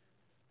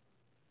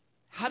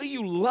 How do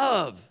you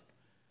love?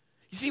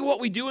 You see what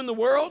we do in the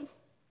world?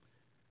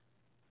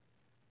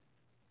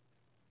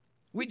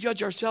 We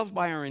judge ourselves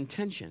by our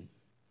intention.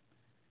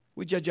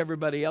 We judge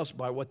everybody else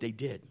by what they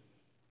did.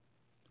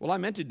 Well, I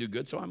meant to do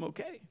good, so I'm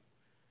okay.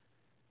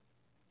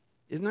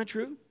 Isn't that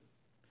true?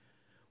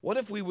 What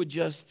if we would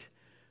just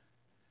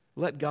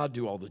let God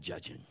do all the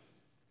judging?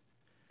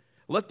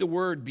 Let the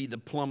word be the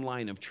plumb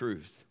line of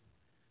truth.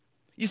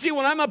 You see,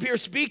 when I'm up here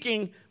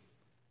speaking,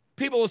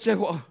 people will say,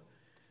 well,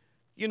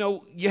 you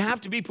know, you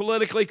have to be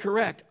politically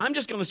correct. I'm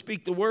just going to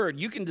speak the word.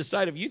 You can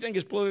decide if you think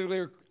it's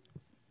politically.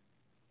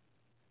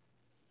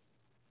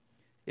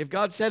 If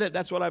God said it,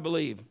 that's what I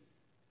believe.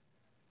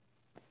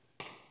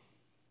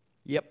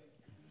 Yep.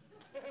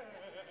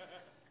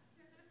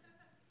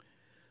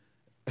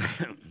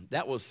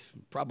 That was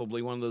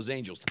probably one of those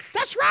angels.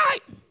 That's right.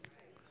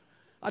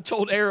 I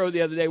told Arrow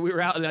the other day, we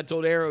were out, and I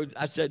told Arrow,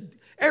 I said,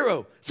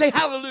 Arrow, say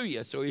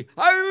hallelujah. So he,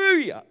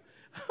 hallelujah.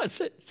 I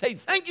said, say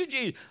thank you,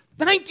 Jesus.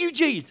 Thank you,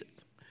 Jesus.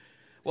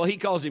 Well, he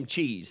calls him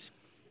cheese.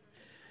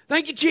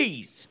 Thank you,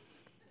 cheese.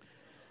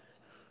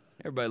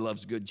 Everybody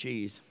loves good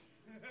cheese.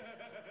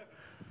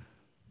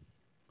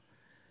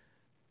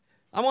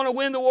 I want to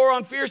win the war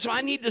on fear, so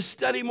I need to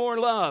study more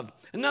love.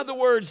 In other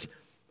words,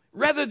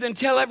 rather than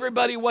tell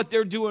everybody what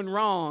they're doing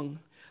wrong,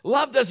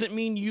 love doesn't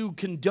mean you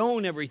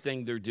condone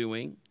everything they're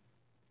doing.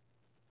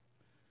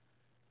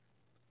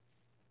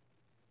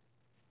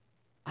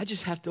 I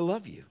just have to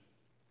love you.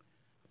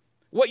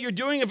 What you're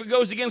doing, if it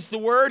goes against the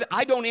word,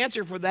 I don't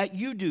answer for that,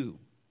 you do.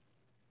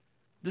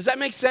 Does that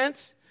make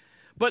sense?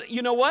 But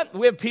you know what?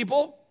 We have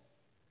people,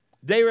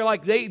 they were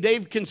like,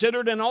 they've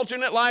considered an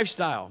alternate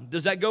lifestyle.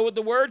 Does that go with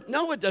the word?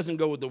 No, it doesn't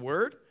go with the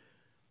word.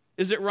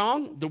 Is it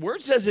wrong? The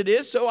word says it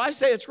is, so I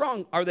say it's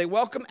wrong. Are they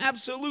welcome?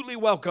 Absolutely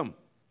welcome.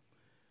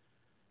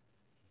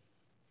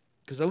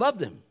 Because I love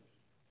them.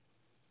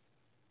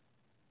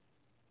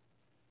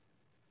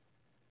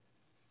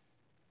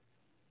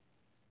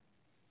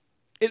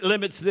 It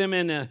limits them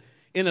in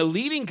a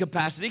leading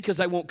capacity because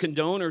I won't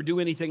condone or do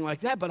anything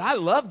like that, but I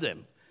love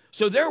them.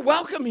 So they're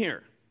welcome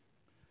here.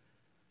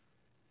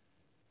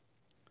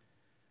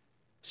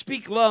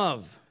 Speak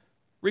love.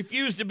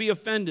 Refuse to be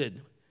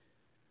offended.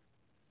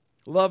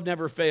 Love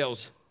never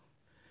fails.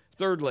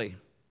 Thirdly,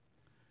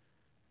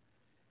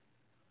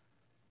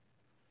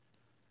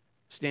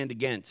 stand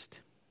against.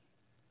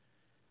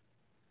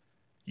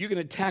 You can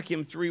attack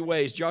him three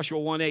ways. Joshua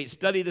 1:8,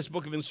 study this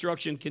book of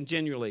instruction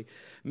continually.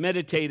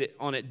 Meditate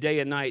on it day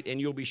and night, and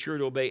you'll be sure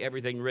to obey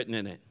everything written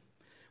in it.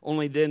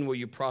 Only then will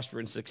you prosper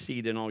and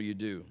succeed in all you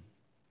do.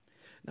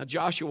 Now,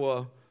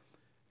 Joshua,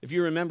 if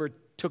you remember,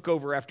 took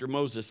over after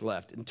Moses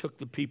left and took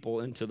the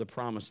people into the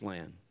promised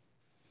land.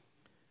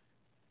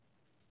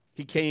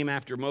 He came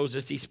after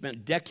Moses. He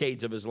spent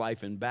decades of his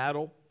life in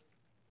battle.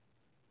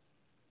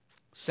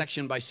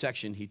 Section by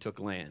section, he took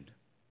land,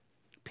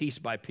 piece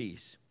by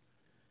piece.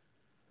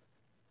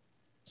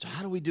 So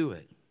how do we do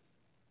it?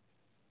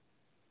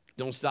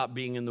 Don't stop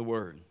being in the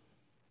Word.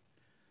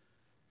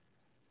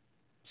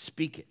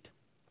 Speak it.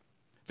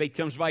 Faith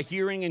comes by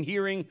hearing, and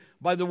hearing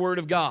by the Word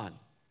of God.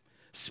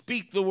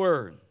 Speak the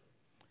Word.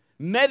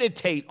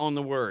 Meditate on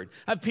the Word.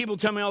 I have people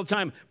tell me all the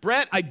time,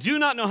 Brett, I do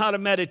not know how to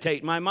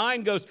meditate. My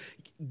mind goes,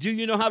 do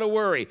you know how to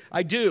worry?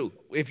 I do.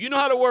 If you know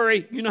how to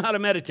worry, you know how to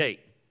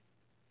meditate.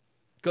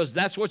 Because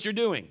that's what you're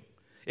doing.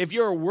 If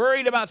you're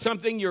worried about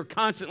something, you're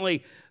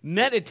constantly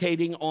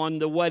meditating on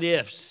the what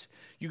ifs.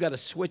 You got to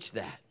switch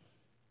that.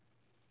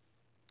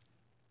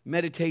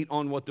 Meditate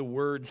on what the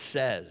Word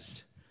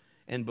says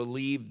and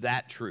believe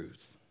that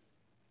truth.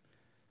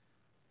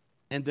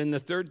 And then the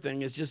third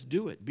thing is just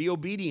do it. Be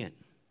obedient.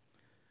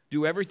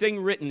 Do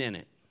everything written in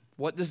it.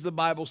 What does the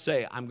Bible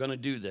say? I'm going to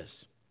do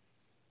this.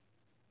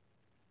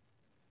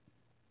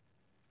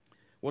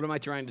 What am I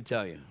trying to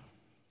tell you?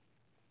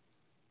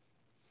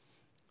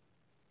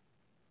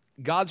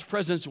 God's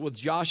presence with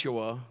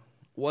Joshua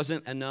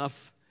wasn't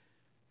enough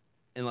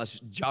unless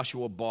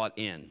Joshua bought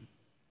in.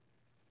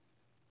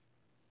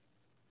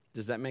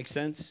 Does that make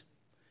sense?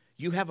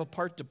 You have a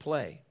part to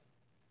play.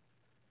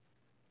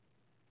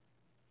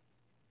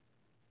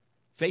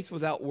 Faith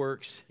without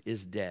works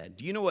is dead.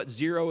 Do you know what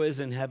zero is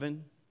in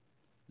heaven?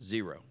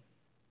 Zero.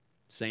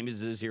 Same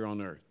as it is here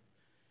on earth.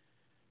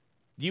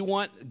 Do you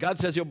want, God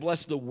says he'll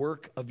bless the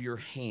work of your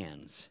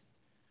hands.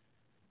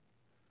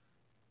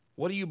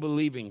 What are you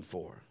believing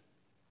for?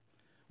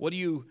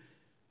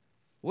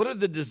 What are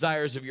the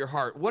desires of your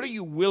heart? What are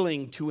you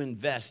willing to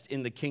invest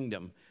in the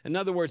kingdom? In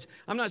other words,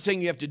 I'm not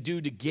saying you have to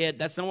do to get.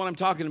 That's not what I'm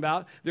talking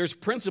about. There's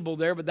principle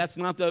there, but that's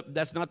not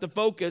the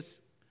focus.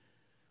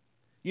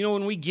 You know,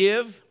 when we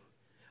give,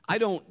 I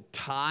don't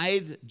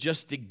tithe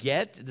just to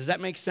get. Does that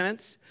make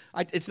sense?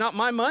 It's not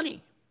my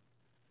money.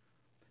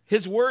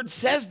 His word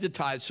says to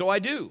tithe, so I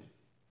do.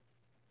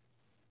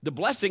 The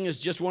blessing is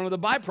just one of the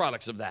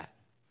byproducts of that.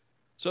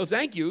 So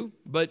thank you,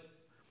 but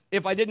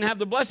if I didn't have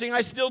the blessing,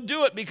 I still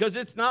do it because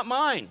it's not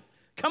mine.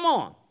 Come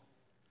on.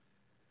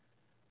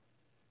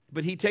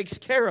 But he takes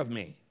care of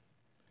me.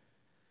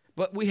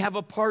 But we have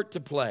a part to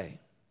play.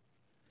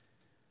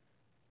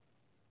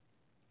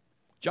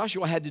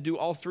 Joshua had to do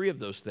all three of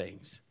those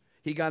things.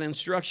 He got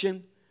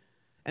instruction,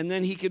 and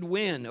then he could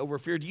win over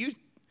fear. Do you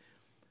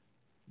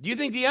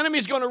think the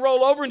enemy's going to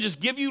roll over and just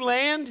give you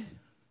land?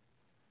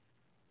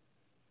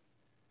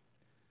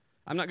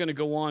 I'm not going to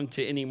go on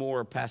to any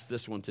more past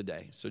this one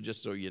today, so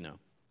just so you know.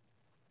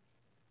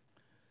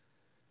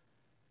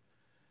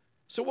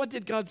 So what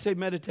did God say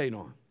meditate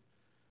on?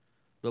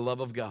 The love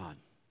of God,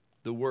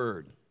 the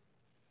Word.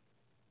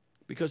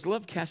 Because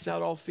love casts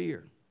out all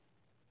fear.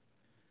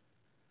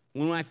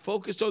 When I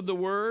focus on the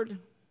Word,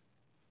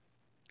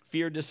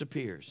 fear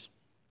disappears.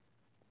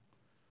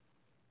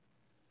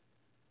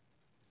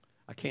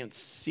 I can't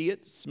see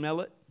it, smell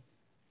it.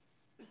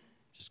 It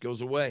just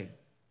goes away.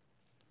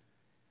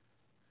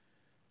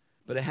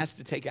 But it has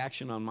to take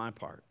action on my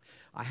part.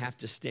 I have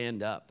to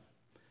stand up.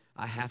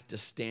 I have to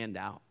stand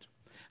out.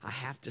 I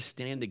have to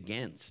stand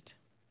against.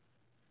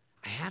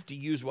 I have to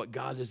use what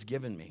God has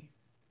given me.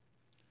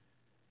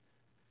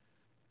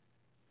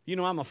 You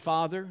know, I'm a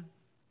father.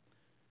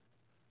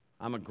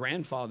 I'm a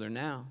grandfather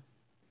now.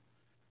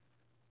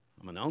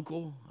 I'm an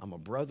uncle. I'm a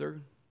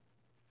brother.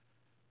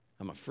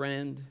 I'm a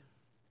friend.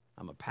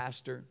 I'm a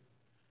pastor.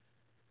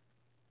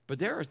 But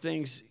there are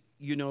things,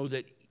 you know,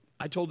 that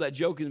I told that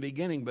joke in the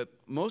beginning, but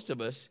most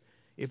of us,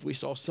 if we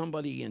saw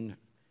somebody in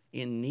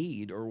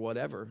need or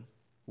whatever,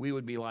 we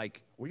would be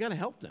like, we got to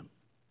help them.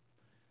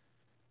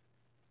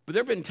 But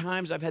there have been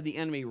times I've had the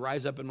enemy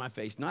rise up in my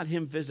face, not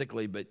him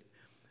physically, but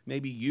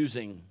maybe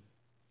using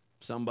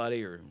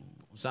somebody or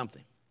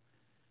something.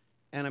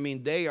 And I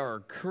mean, they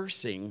are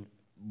cursing,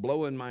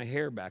 blowing my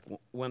hair back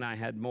when I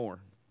had more.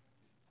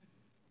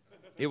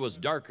 It was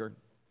darker.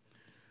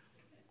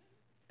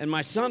 And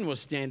my son was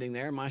standing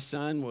there. My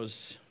son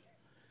was,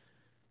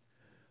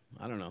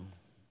 I don't know,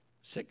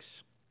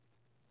 6.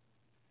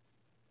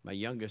 My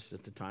youngest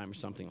at the time or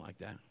something like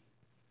that.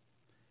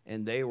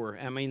 And they were,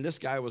 I mean, this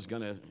guy was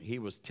he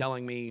was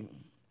telling me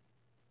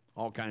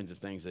all kinds of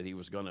things that he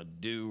was going to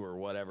do or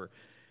whatever.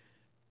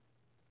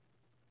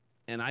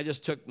 And I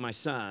just took my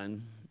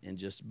son and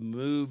just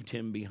moved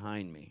him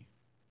behind me.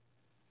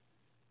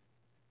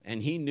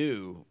 And he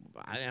knew,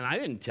 and I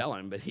didn't tell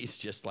him, but he's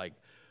just like,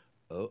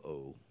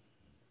 uh-oh.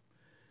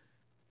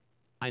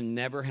 I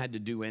never had to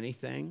do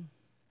anything.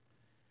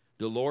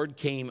 The Lord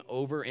came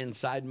over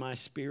inside my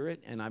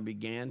spirit, and I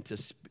began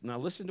to, now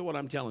listen to what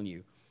I'm telling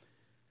you.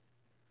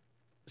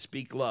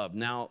 Speak love.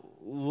 Now,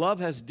 love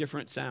has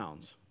different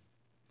sounds.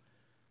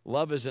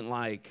 Love isn't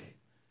like,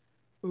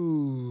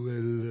 oh,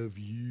 I love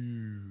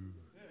you.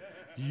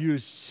 You're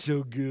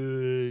so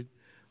good.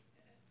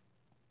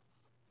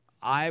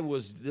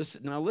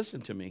 Now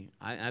listen to me.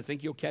 I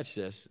think you'll catch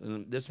this,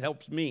 and this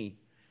helps me.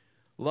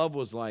 Love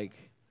was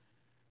like,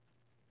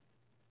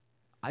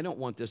 I don't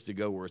want this to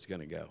go where it's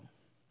going to go,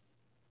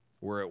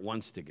 where it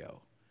wants to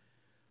go.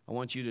 I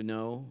want you to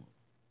know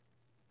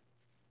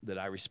that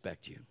I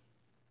respect you.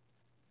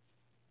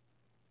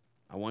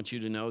 I want you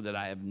to know that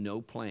I have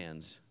no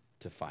plans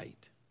to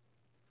fight.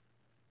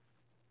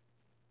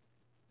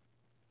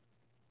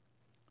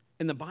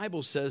 And the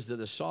Bible says that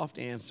a soft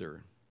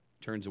answer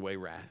turns away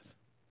wrath.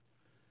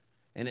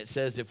 And it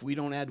says if we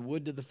don't add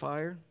wood to the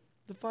fire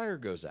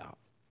goes out.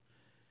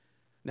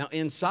 Now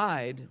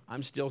inside,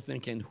 I'm still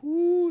thinking,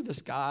 whoo,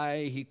 this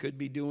guy, he could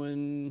be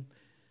doing,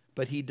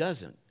 but he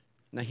doesn't.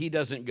 Now he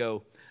doesn't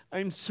go,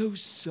 I'm so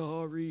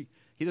sorry.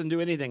 He doesn't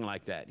do anything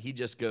like that. He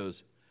just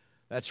goes,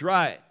 that's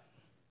right.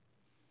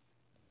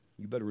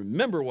 You better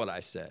remember what I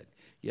said.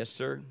 Yes,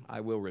 sir,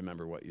 I will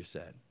remember what you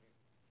said.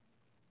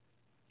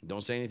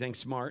 Don't say anything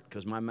smart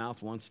because my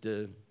mouth wants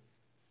to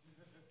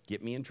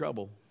get me in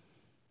trouble.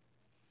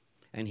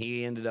 And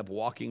he ended up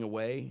walking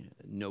away.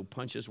 No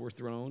punches were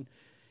thrown.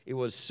 It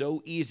was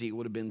so easy. It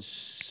would have been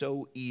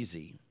so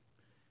easy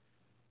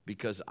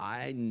because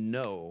I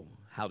know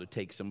how to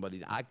take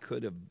somebody. I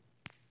could have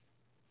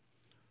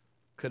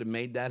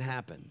made that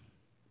happen,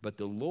 but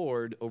the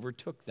Lord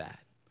overtook that.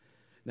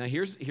 Now,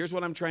 here's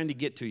what I'm trying to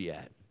get to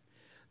yet.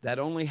 That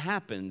only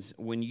happens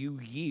when you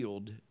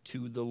yield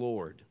to the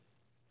Lord.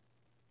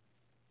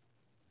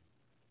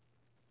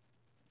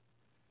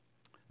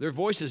 There are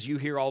voices you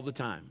hear all the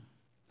time.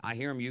 I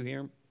hear them, you hear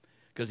them,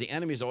 because the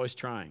enemy's always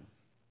trying.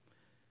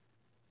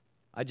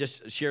 I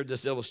just shared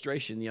this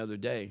illustration the other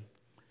day.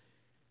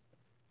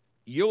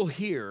 You'll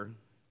hear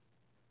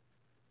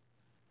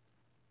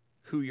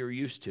who you're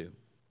used to.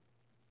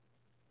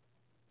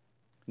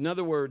 In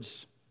other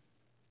words,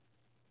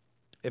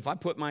 if I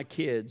put my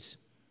kids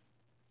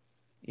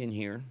in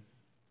here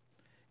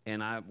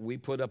and we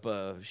put up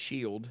a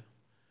shield,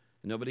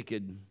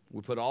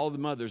 we put all the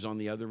mothers on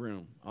the other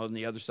room, on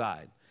the other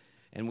side.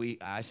 And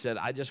I said,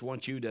 I just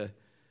want you to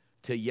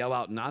to yell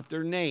out not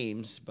their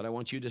names, but I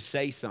want you to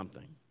say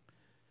something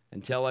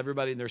and tell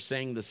everybody they're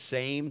saying the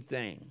same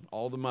thing,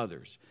 all the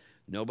mothers.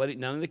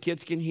 None of the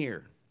kids can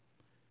hear.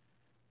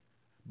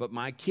 But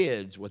my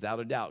kids, without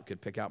a doubt, could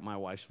pick out my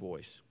wife's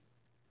voice.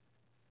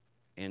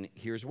 And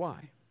here's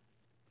why.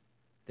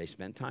 They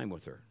spent time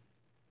with her.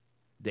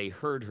 They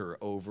heard her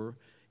over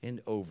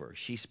and over.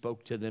 She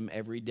spoke to them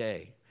every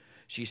day.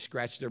 She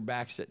scratched their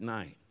backs at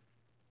night.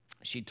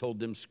 She told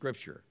them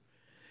scripture.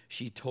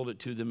 She told it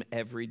to them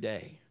every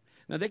day.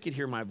 Now, they could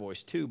hear my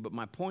voice too, but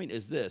my point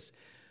is this.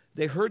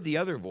 They heard the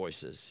other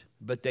voices,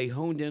 but they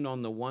honed in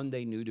on the one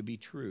they knew to be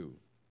true.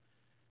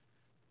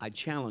 I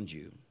challenge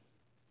you.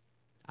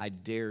 I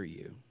dare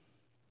you.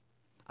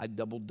 I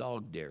double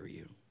dog dare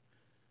you.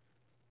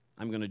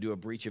 I'm going to do a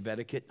breach of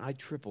etiquette. I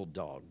triple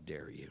dog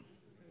dare you.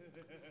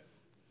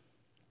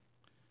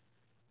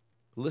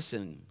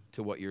 Listen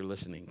to what you're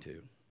listening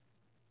to.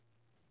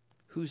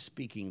 Who's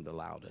speaking the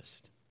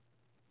loudest?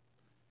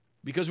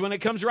 Because when it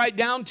comes right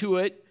down to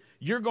it,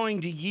 you're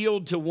going to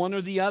yield to one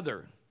or the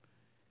other.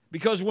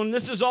 Because when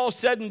this is all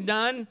said and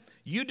done,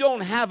 you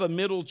don't have a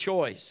middle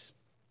choice.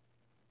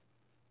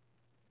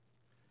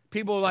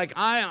 People are like,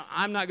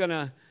 I'm not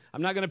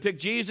gonna pick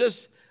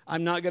Jesus.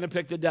 I'm not gonna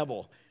pick the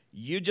devil.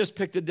 You just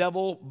pick the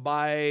devil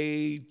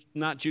by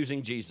not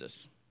choosing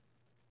Jesus.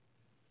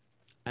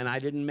 And I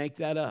didn't make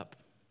that up.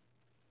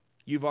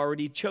 You've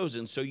already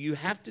chosen, so you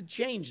have to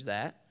change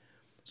that.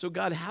 So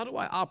God, how do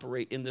I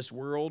operate in this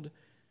world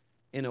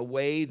in a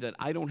way that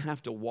I don't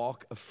have to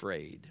walk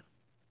afraid?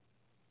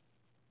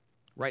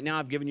 Right now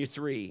I've given you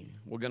 3.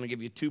 We're going to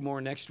give you 2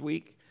 more next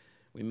week.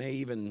 We may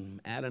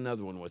even add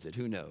another one with it.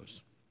 Who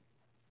knows?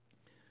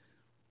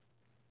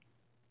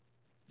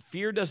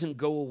 Fear doesn't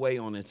go away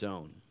on its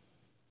own.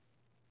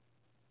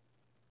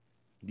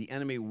 The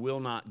enemy will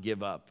not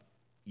give up.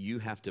 You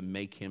have to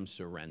make him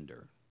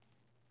surrender.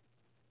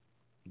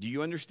 Do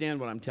you understand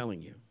what I'm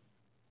telling you?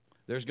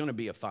 There's going to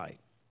be a fight.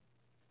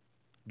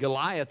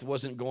 Goliath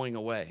wasn't going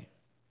away.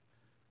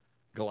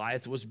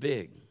 Goliath was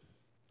big.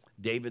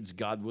 David's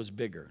God was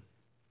bigger.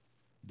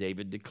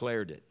 David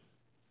declared it.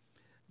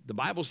 The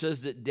Bible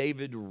says that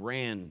David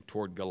ran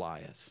toward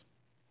Goliath.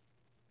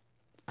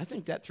 I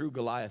think that threw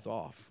Goliath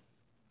off.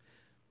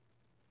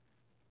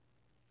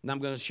 Now I'm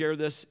going to share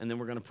this, and then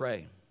we're going to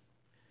pray.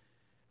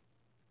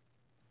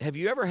 Have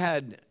you ever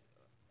had,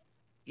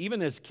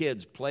 even as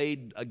kids,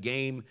 played a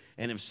game,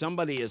 and if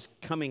somebody is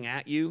coming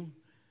at you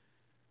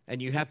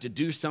and you have to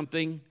do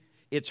something,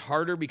 it's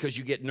harder because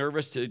you get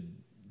nervous to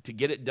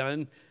get it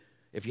done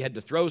if you had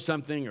to throw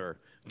something or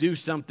do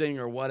something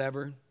or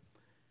whatever?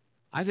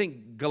 I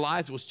think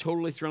Goliath was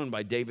totally thrown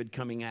by David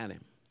coming at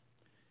him.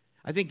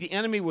 I think the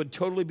enemy would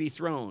totally be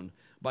thrown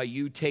by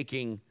you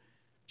taking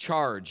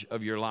charge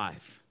of your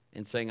life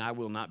and saying, I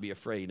will not be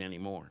afraid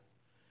anymore.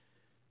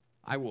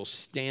 I will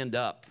stand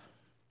up.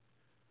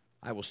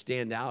 I will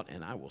stand out,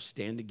 and I will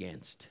stand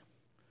against.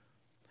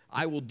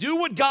 I will do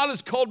what God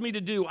has called me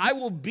to do. I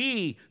will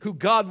be who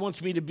God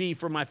wants me to be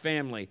for my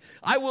family.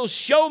 I will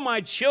show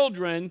my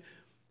children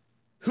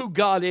who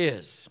God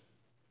is.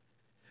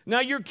 Now,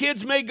 your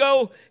kids may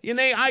go,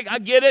 I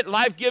get it,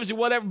 life gives you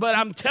whatever, but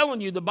I'm telling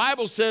you, the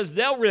Bible says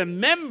they'll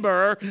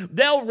remember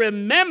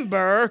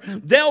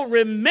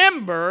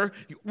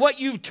what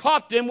you've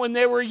taught them when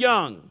they were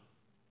young.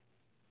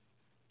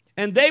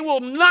 And they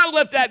will not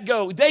let that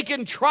go. They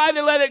can try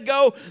to let it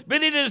go,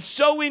 but it is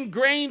so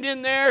ingrained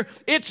in there,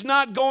 it's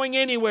not going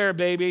anywhere,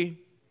 baby.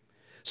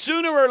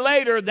 Sooner or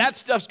later, that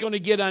stuff's going to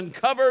get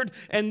uncovered,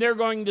 and they're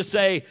going to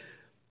say,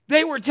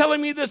 they were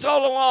telling me this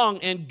all along,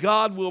 and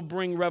God will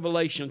bring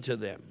revelation to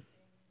them.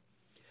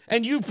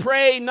 And you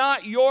pray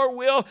not your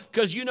will,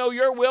 because you know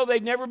your will,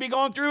 they'd never be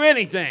going through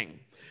anything.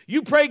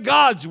 You pray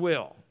God's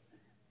will,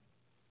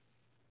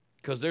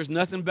 because there's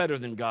nothing better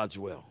than God's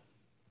will.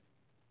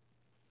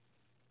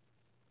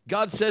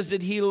 God says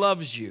that he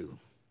loves you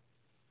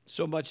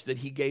so much that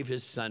he gave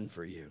his son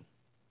for you.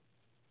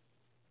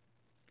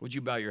 Would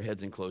you bow your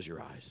heads and close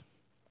your eyes?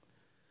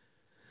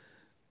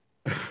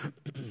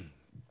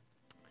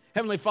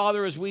 Heavenly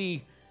Father, as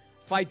we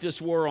fight this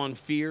war on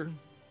fear,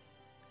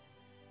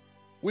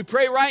 we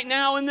pray right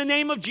now in the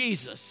name of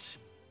Jesus.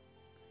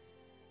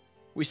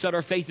 We set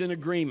our faith in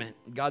agreement.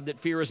 God, that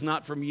fear is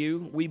not from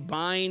you. We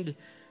bind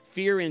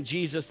fear in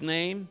Jesus'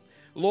 name.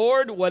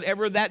 Lord,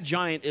 whatever that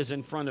giant is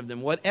in front of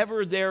them,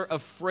 whatever they're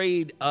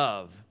afraid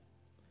of,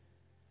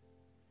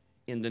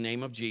 in the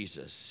name of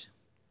Jesus,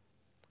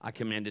 I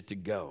command it to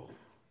go.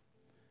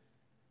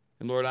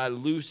 And Lord, I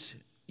loose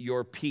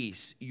your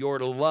peace, your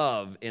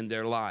love in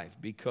their life,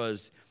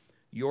 because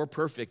your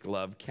perfect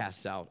love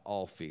casts out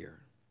all fear.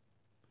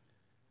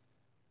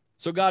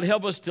 So God,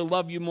 help us to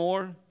love you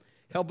more.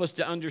 Help us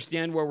to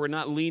understand where we're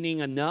not leaning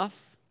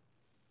enough.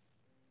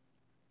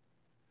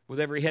 With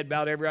every head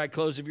bowed, every eye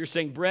closed. If you're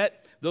saying,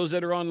 Brett, those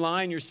that are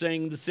online, you're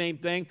saying the same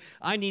thing.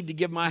 I need to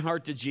give my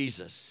heart to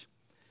Jesus.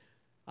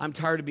 I'm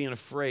tired of being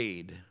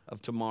afraid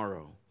of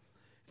tomorrow.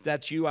 If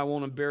that's you, I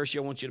won't embarrass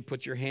you. I want you to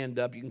put your hand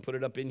up. You can put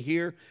it up in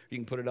here. You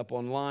can put it up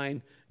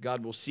online.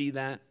 God will see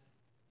that.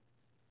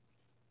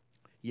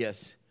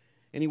 Yes.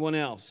 Anyone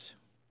else?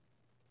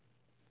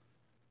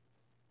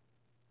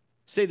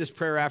 Say this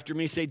prayer after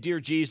me. Say, Dear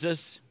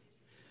Jesus,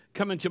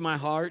 come into my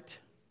heart.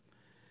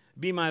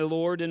 Be my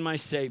Lord and my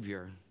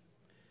Savior.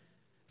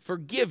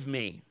 Forgive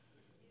me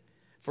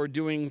for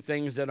doing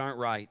things that aren't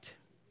right.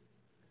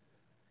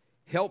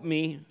 Help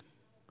me.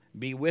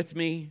 Be with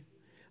me.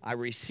 I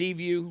receive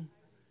you.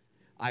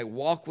 I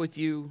walk with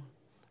you.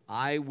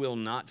 I will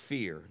not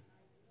fear,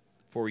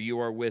 for you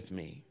are with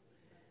me.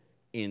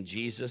 In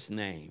Jesus'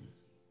 name,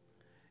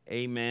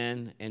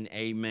 amen and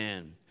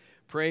amen.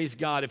 Praise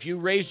God. If you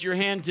raised your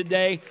hand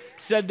today,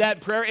 said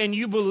that prayer, and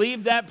you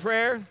believe that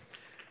prayer,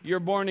 you're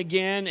born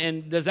again.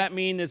 And does that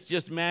mean it's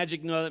just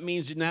magic? No, that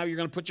means now you're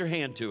going to put your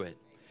hand to it.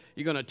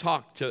 You're going to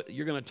talk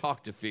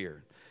to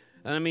fear.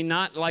 And I mean,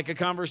 not like a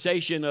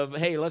conversation of,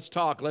 hey, let's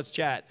talk, let's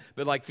chat,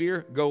 but like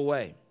fear, go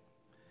away.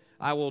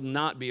 I will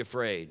not be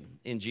afraid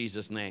in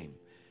Jesus' name.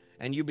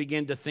 And you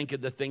begin to think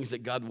of the things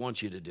that God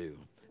wants you to do.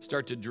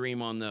 Start to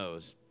dream on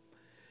those.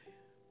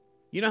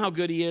 You know how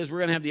good he is? We're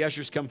going to have the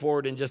ushers come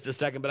forward in just a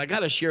second, but I got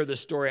to share this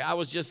story. I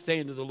was just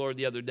saying to the Lord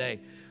the other day,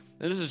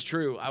 and this is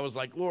true. I was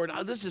like, Lord,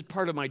 this is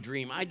part of my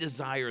dream. I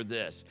desire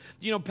this.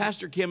 You know,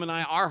 Pastor Kim and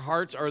I, our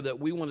hearts are that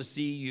we want to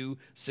see you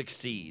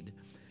succeed.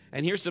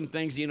 And here's some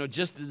things, you know,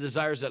 just the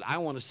desires that I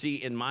want to see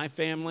in my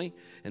family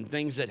and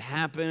things that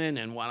happen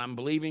and what I'm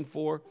believing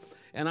for.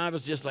 And I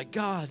was just like,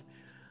 God,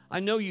 I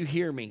know you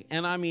hear me.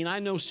 And I mean, I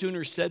no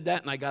sooner said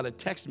that, and I got a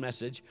text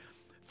message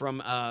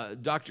from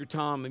Dr.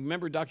 Tom.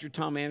 Remember Dr.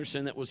 Tom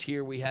Anderson that was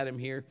here? We had him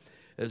here.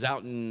 Is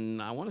out in,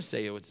 I want to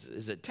say,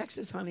 is it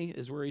Texas, honey,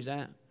 is where he's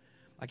at?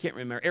 I can't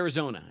remember.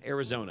 Arizona.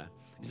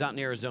 He's out in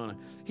Arizona.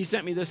 He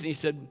sent me this, and he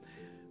said,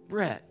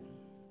 Brett,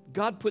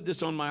 God put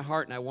this on my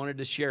heart, and I wanted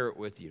to share it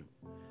with you.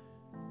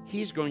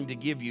 He's going to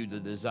give you the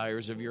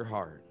desires of your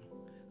heart.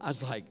 I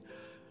was like,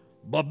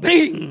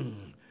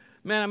 ba-bing!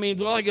 Man, I mean,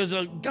 like,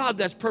 God,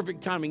 that's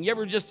perfect timing. You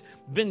ever just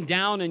been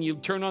down and you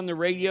turn on the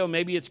radio,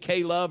 maybe it's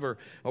K-Love or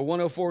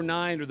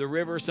 104.9 or The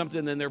River or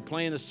something, and they're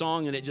playing a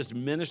song and it just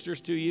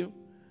ministers to you?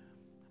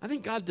 I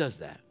think God does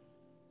that.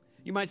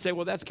 You might say,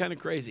 well, that's kind of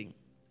crazy.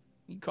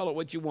 You call it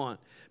what you want.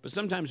 But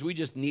sometimes we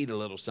just need a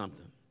little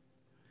something.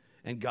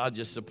 And God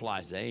just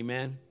supplies it.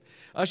 Amen?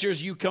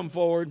 Ushers, you come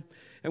forward.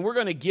 And we're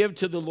going to give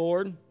to the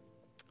Lord.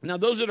 Now,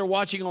 those that are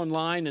watching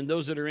online and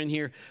those that are in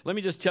here, let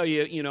me just tell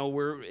you, you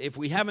know, if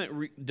we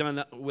haven't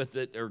done with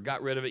it or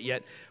got rid of it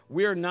yet,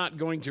 we're not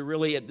going to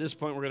really, at this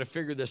point, we're going to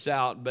figure this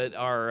out, but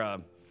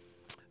our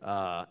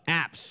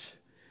apps,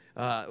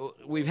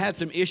 we've had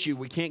some issue.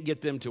 We can't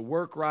get them to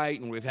work right,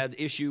 and we've had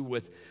issue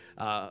with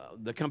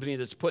the company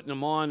that's putting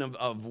them on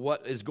of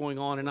what is going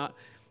on and not.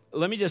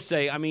 Let me just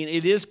say, I mean,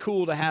 it is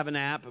cool to have an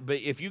app, but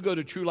if you go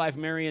to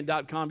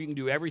truelifemarion.com, you can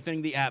do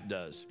everything the app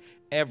does.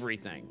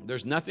 Everything.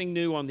 There's nothing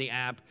new on the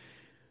app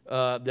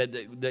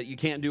that you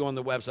can't do on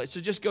the website. So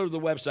just go to the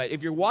website.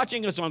 If you're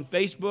watching us on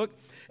Facebook,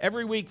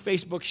 every week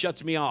Facebook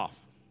shuts me off.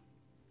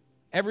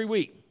 Every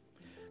week.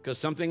 Because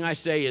something I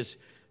say is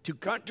too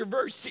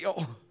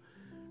controversial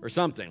or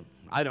something.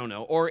 I don't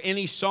know. Or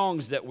any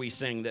songs that we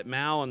sing that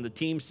Mal and the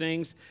team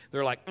sings,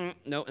 they're like,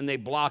 no, and they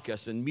block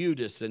us and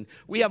mute us. And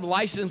we have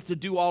license to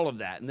do all of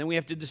that. And then we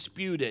have to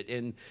dispute it.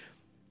 And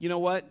you know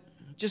what?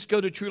 Just go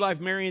to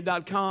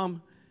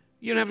truelifemarion.com.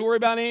 You don't have to worry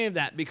about any of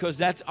that because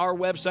that's our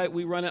website.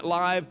 We run it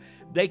live.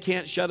 They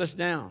can't shut us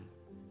down.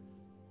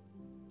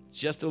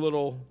 Just a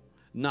little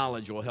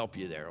knowledge will help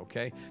you there,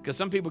 okay? Because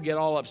some people get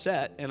all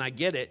upset, and I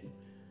get it.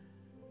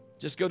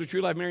 Just go to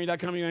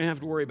truelifemarion.com. You don't have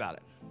to worry about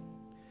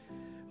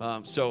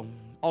it. So,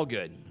 all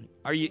good.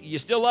 Are you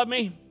still love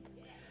me?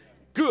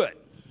 Good.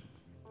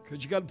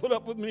 Because you got to put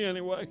up with me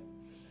anyway.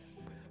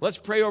 Let's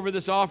pray over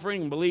this offering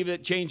and believe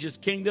it changes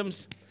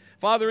kingdoms.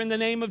 Father, in the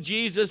name of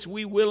Jesus,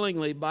 we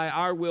willingly, by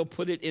our will,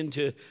 put it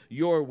into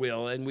your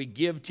will. And we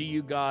give to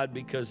you, God,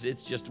 because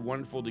it's just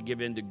wonderful to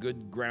give into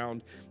good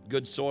ground,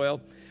 good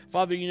soil.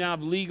 Father, you now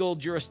have legal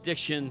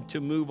jurisdiction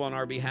to move on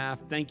our behalf.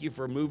 Thank you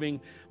for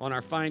moving on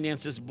our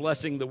finances,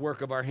 blessing the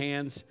work of our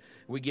hands.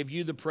 We give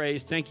you the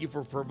praise. Thank you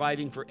for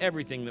providing for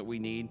everything that we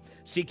need,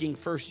 seeking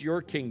first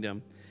your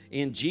kingdom.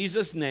 In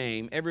Jesus'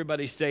 name,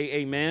 everybody say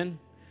amen.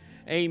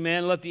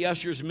 Amen. Let the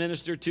ushers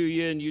minister to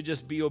you, and you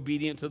just be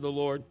obedient to the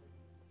Lord.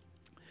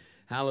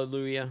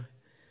 Hallelujah.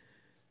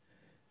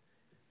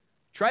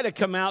 Try to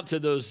come out to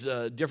those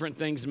different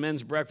things,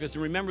 men's breakfast.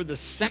 And remember the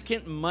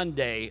second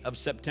Monday of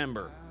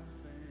September,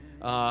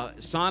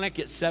 Sonic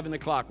at 7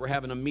 o'clock. We're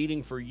having a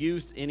meeting for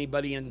youth.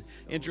 Anybody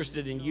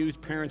interested in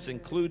youth, parents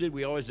included.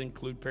 We always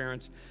include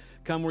parents.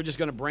 Come, we're just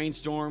going to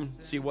brainstorm,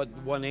 see what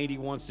 180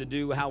 wants to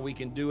do, how we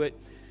can do it,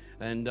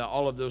 and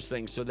all of those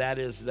things. So that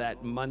is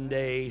that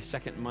Monday,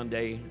 second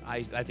Monday.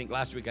 I think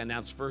last week I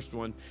announced first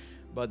one.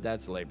 But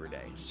that's Labor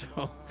Day.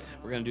 So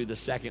we're going to do the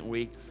second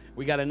week.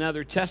 We got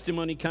another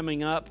testimony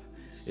coming up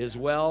as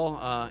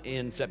well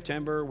in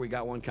September. We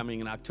got one coming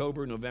in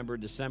October, November,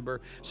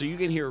 December. So you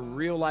can hear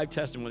real life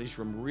testimonies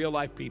from real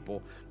life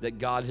people that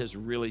God has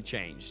really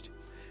changed.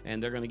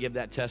 And they're going to give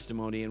that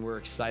testimony, and we're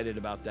excited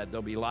about that.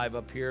 They'll be live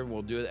up here, and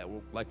we'll do that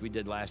like we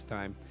did last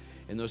time.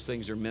 And those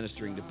things are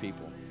ministering to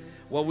people.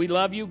 Well, we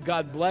love you.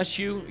 God bless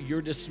you.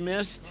 You're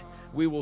dismissed. We will